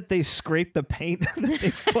love that they scraped the paint that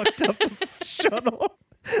they fucked up the shuttle.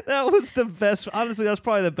 That was the best. Honestly, that's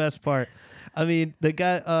probably the best part. I mean, the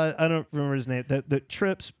guy, I don't remember his name, the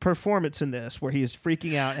Trip's performance in this, where he is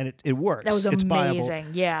freaking out and it works. That was It's amazing.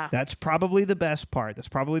 viable. Yeah. That's probably the best part. That's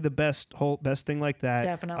probably the best thing like that.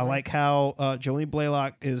 Definitely. I like how Jolene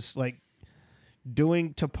Blaylock is like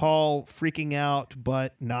doing T'Pol freaking out,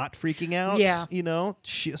 but not freaking out. Yeah.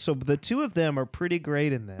 So the two of them are pretty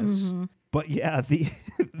great in this. Mm-hmm. But yeah,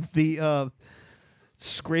 the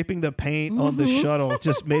scraping the paint on the shuttle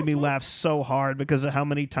just made me laugh so hard because of how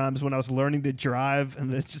many times when I was learning to drive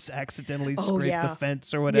and it just accidentally scraped the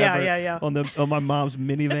fence or whatever Yeah. on my mom's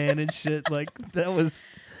minivan and shit. Like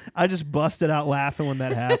I just busted out laughing when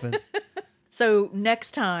that happened. So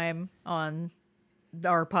next time on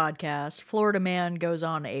our podcast, Florida Man goes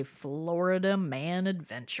on a Florida Man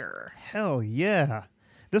adventure. Hell yeah.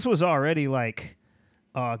 This was already like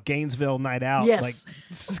Gainesville night out. Yes. Like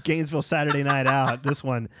this is Gainesville Saturday night out, this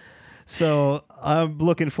one. So I'm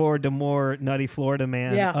looking forward to more Nutty Florida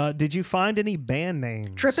Man. Yeah. Did you find any band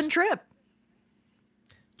names? Trip and Trip.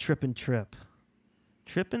 Trip and Trip.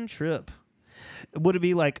 Trip and Trip. Would it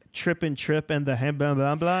be like Trip and Trip and the blah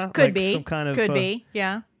blah blah? Could like be. Some kind of Could be.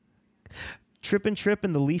 Yeah. Trip and Trip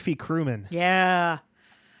and the Leafy Crewman. Yeah.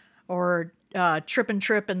 Or Trip and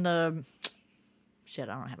Trip and the... Shit,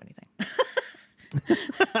 I don't have anything.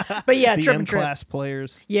 But yeah, The Trip and Trip. M-class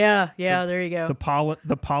players. Yeah, there you go.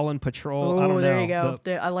 The Pollen Patrol. I Oh, don't know. there you go.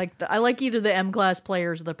 I like either the M-class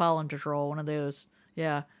players or the Pollen Patrol, one of those.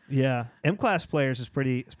 Yeah. Yeah, M-class players is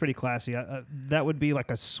pretty classy. That would be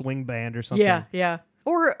like a swing band or something. Yeah.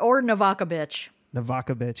 Or Navaka Bitch.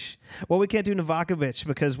 Navakovich. Well, we can't do Navakovich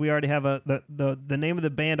because we already have the name of the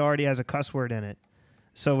band already has a cuss word in it.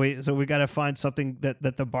 So we got to find something that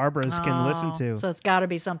the Barbaras can listen to. So it's got to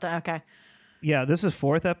be something. Okay. Yeah, this is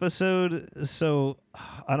 4th episode, so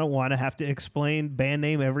I don't want to have to explain band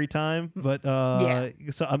name every time. But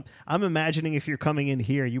so I'm imagining if you're coming in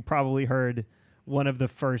here, you probably heard one of the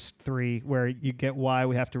first 3 where you get why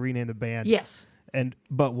we have to rename the band. Yes.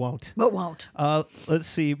 But won't. But won't. Let's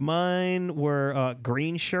see. Mine were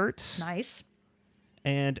Green Shirts Nice.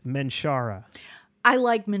 and Menshara. I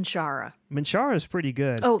like Minshara. Minshara is pretty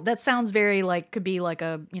good. Oh, that sounds very like, could be like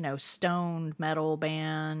a, stone metal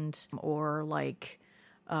band, or like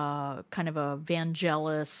kind of a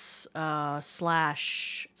Vangelis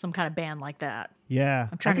slash some kind of band like that. Yeah,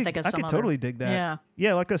 I'm trying to think of some I could other. totally dig that. Yeah.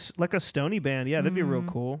 Yeah, like a stony band. Yeah, that'd be real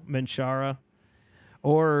cool. Minshara,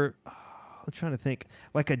 or I'm trying to think,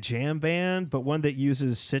 like a jam band, but one that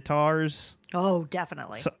uses sitars. Oh,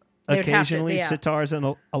 definitely. So, They would have to- occasionally yeah. sitars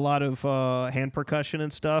and a lot of hand percussion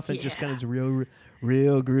and stuff, and just Yeah. kind of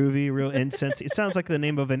real groovy, real incense. It sounds like the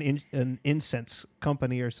name of an incense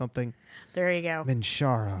company or something. There you go.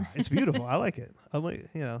 Minshara. It's beautiful. I like it. I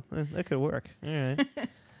like, that could work. All right.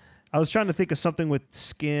 I was trying to think of something with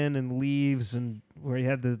skin and leaves, and where he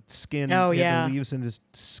had the skin, Oh, he had yeah. the leaves in his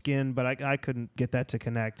skin, but I couldn't get that to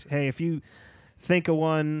connect. Hey, if you think of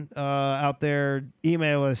one out there,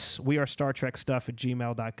 email us. We are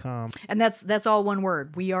StarTrekStuff@gmail.com. And that's all one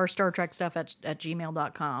word. We are Star Trek stuff at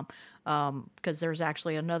gmail.com. Because there's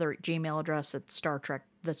actually another Gmail address at Star Trek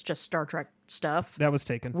that's just Star Trek stuff. That was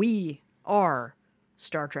taken. We are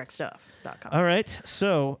StarTrekStuff.com. All right.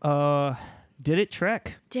 So, did it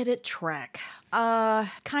trek? Did it trek?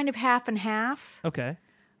 Kind of half and half. Okay.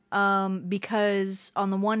 Because on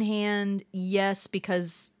the one hand, yes,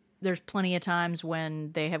 because there's plenty of times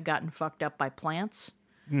when they have gotten fucked up by plants.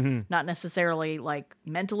 Mm-hmm. Not necessarily like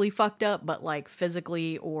mentally fucked up, but like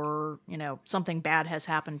physically, or something bad has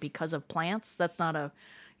happened because of plants. That's not a,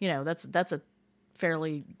 that's a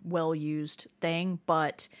fairly well used thing.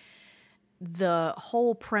 But the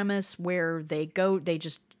whole premise where they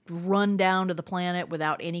just run down to the planet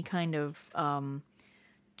without any kind of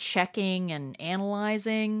checking and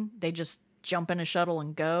analyzing, they just jump in a shuttle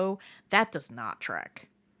and go. That does not trek.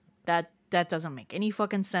 That doesn't make any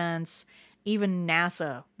fucking sense. Even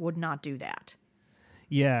NASA would not do that.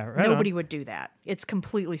 Yeah. Right Nobody on. would do that. It's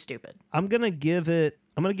completely stupid. I'm gonna give it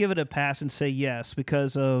a pass and say yes,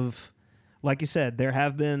 because of, like you said, there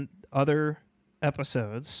have been other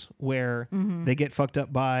episodes where they get fucked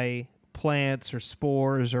up by plants or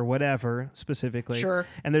spores or whatever specifically. Sure.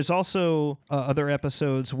 And there's also other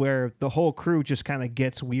episodes where the whole crew just kind of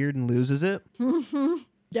gets weird and loses it.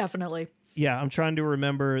 Definitely. Yeah, I'm trying to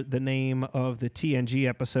remember the name of the TNG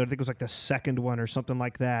episode. I think it was like the second one or something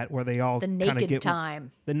like that, where they all The kind of naked get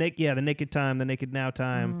time. the naked time, the naked now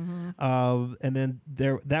time, and then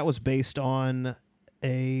that was based on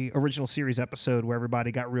a original series episode where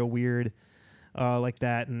everybody got real weird, like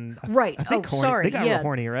that. And Right. I think Oh, horny. sorry. They got Yeah. real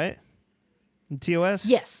horny, right? In TOS.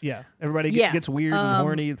 Yes. Yeah. Everybody Yeah. gets weird and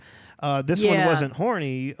horny. This one yeah. wasn't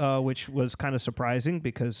horny, which was kind of surprising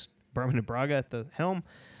because Berman and Braga at the helm.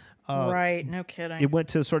 Right. No kidding. It went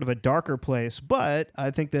to sort of a darker place, but I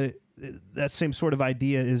think that that same sort of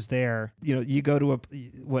idea is there. You go to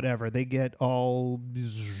whatever, they get all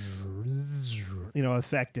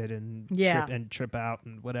affected and Yeah. trip out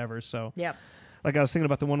and whatever. So Yep. like I was thinking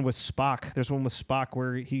about the one with Spock. There's one with Spock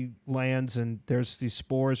where he lands and there's these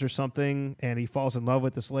spores or something, and he falls in love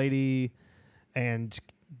with this lady and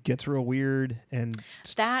gets real weird. And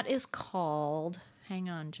That is called. Hang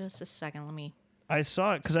on just a second. Let me. I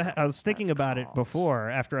saw it because I was thinking That's about it called? before.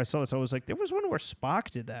 After I saw this, I was like, there was one where Spock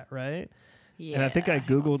did that, right? Yeah. And I think I hang on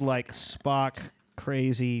Googled a like second. Spock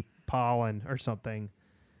crazy pollen or something.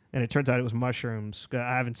 And it turns out it was mushrooms.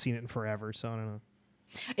 I haven't seen it in forever, so I don't know.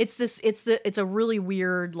 It's a really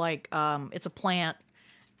weird, like, it's a plant,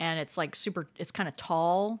 and it's like super. It's kind of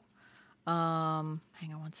tall. Hang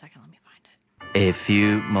on one second. Let me find it. A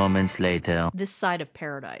few moments later. This Side of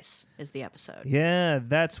Paradise is the episode. Yeah,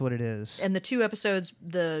 that's what it is. And the two episodes,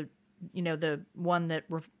 the one that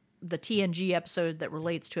the TNG episode that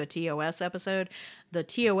relates to a TOS episode, the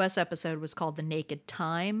TOS episode was called The Naked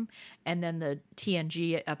Time, and then the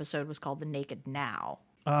TNG episode was called The Naked Now.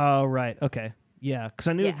 Oh, right. Okay. Yeah, because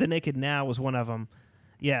I knew Yeah. The Naked Now was one of them.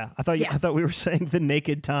 Yeah, I thought Yeah. I thought we were saying The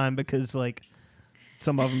Naked Time because like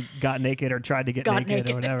some of them got naked or tried to get Got naked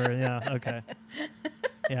or naked. whatever. Yeah. Okay.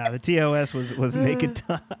 Yeah, the TOS was Naked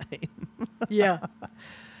Time. Yeah.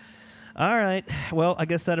 All right. Well, I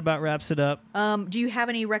guess that about wraps it up. Do you have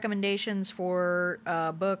any recommendations for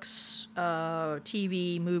books,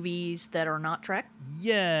 TV, movies that are not Trek?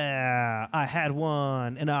 Yeah, I had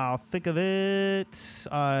one, and I'll think of it.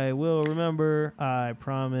 I will remember. I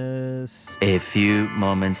promise. A few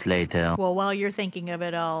moments later. Well, while you're thinking of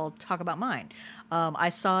it, I'll talk about mine. I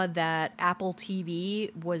saw that Apple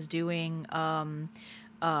TV was doing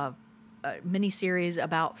a miniseries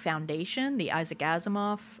about Foundation, the Isaac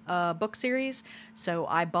Asimov book series. So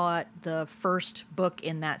I bought the first book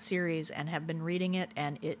in that series and have been reading it,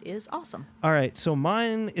 and it is awesome. All right, so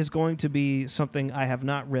mine is going to be something I have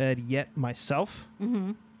not read yet myself.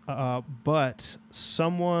 Mm-hmm. but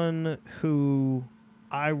someone who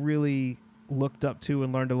I really looked up to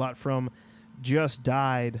and learned a lot from just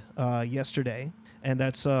died yesterday, and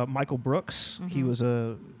that's Michael Brooks. He was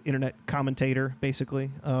a internet commentator,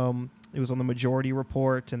 basically. He was on the Majority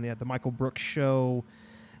Report and the Michael Brooks Show,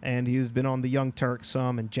 and he's been on the Young Turks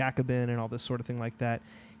some and Jacobin and all this sort of thing like that.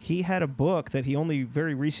 He had a book that he only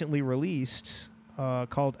very recently released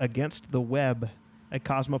called Against the Web, a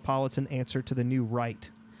Cosmopolitan Answer to the New Right.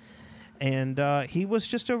 And he was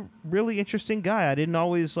just a really interesting guy. I didn't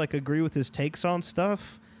always agree with his takes on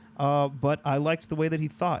stuff, but I liked the way that he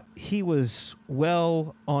thought. He was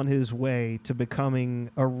well on his way to becoming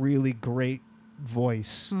a really great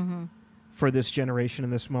voice for this generation in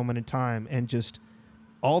this moment in time. And just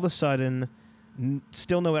all of a sudden,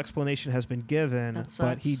 still no explanation has been given,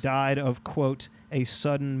 but he died of, quote, a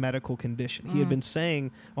sudden medical condition. He had been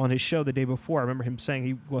saying on his show the day before, I remember him saying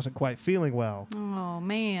he wasn't quite feeling well. Oh,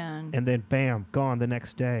 man. And then, bam, gone the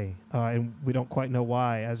next day. And we don't quite know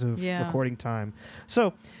why as of recording time.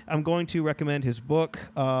 So I'm going to recommend his book.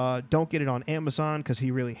 Don't get it on Amazon because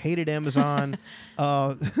he really hated Amazon.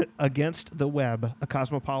 Against the Web, a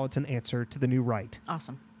Cosmopolitan Answer to the New Right.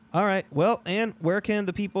 Awesome. All right. Well, Ann, where can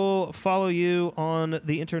the people follow you on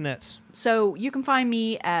the internets? So you can find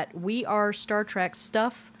me at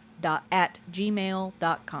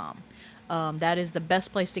wearestartrekstuff@gmail.com. That is the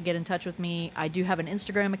best place to get in touch with me. I do have an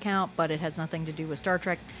Instagram account, but it has nothing to do with Star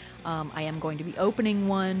Trek. I am going to be opening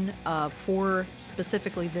one for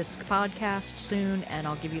specifically this podcast soon, and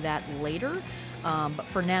I'll give you that later. But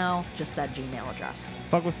for now, just that Gmail address.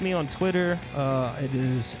 Fuck with me on Twitter. It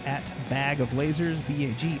is at Bag of Lasers,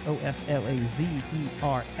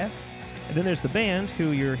 BAGOFLAZERS. And then there's the band,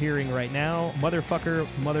 who you're hearing right now,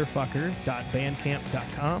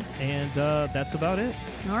 motherfucker.bandcamp.com. And that's about it.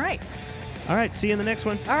 All right. All right, see you in the next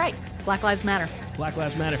one. All right. Black Lives Matter. Black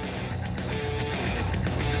Lives Matter.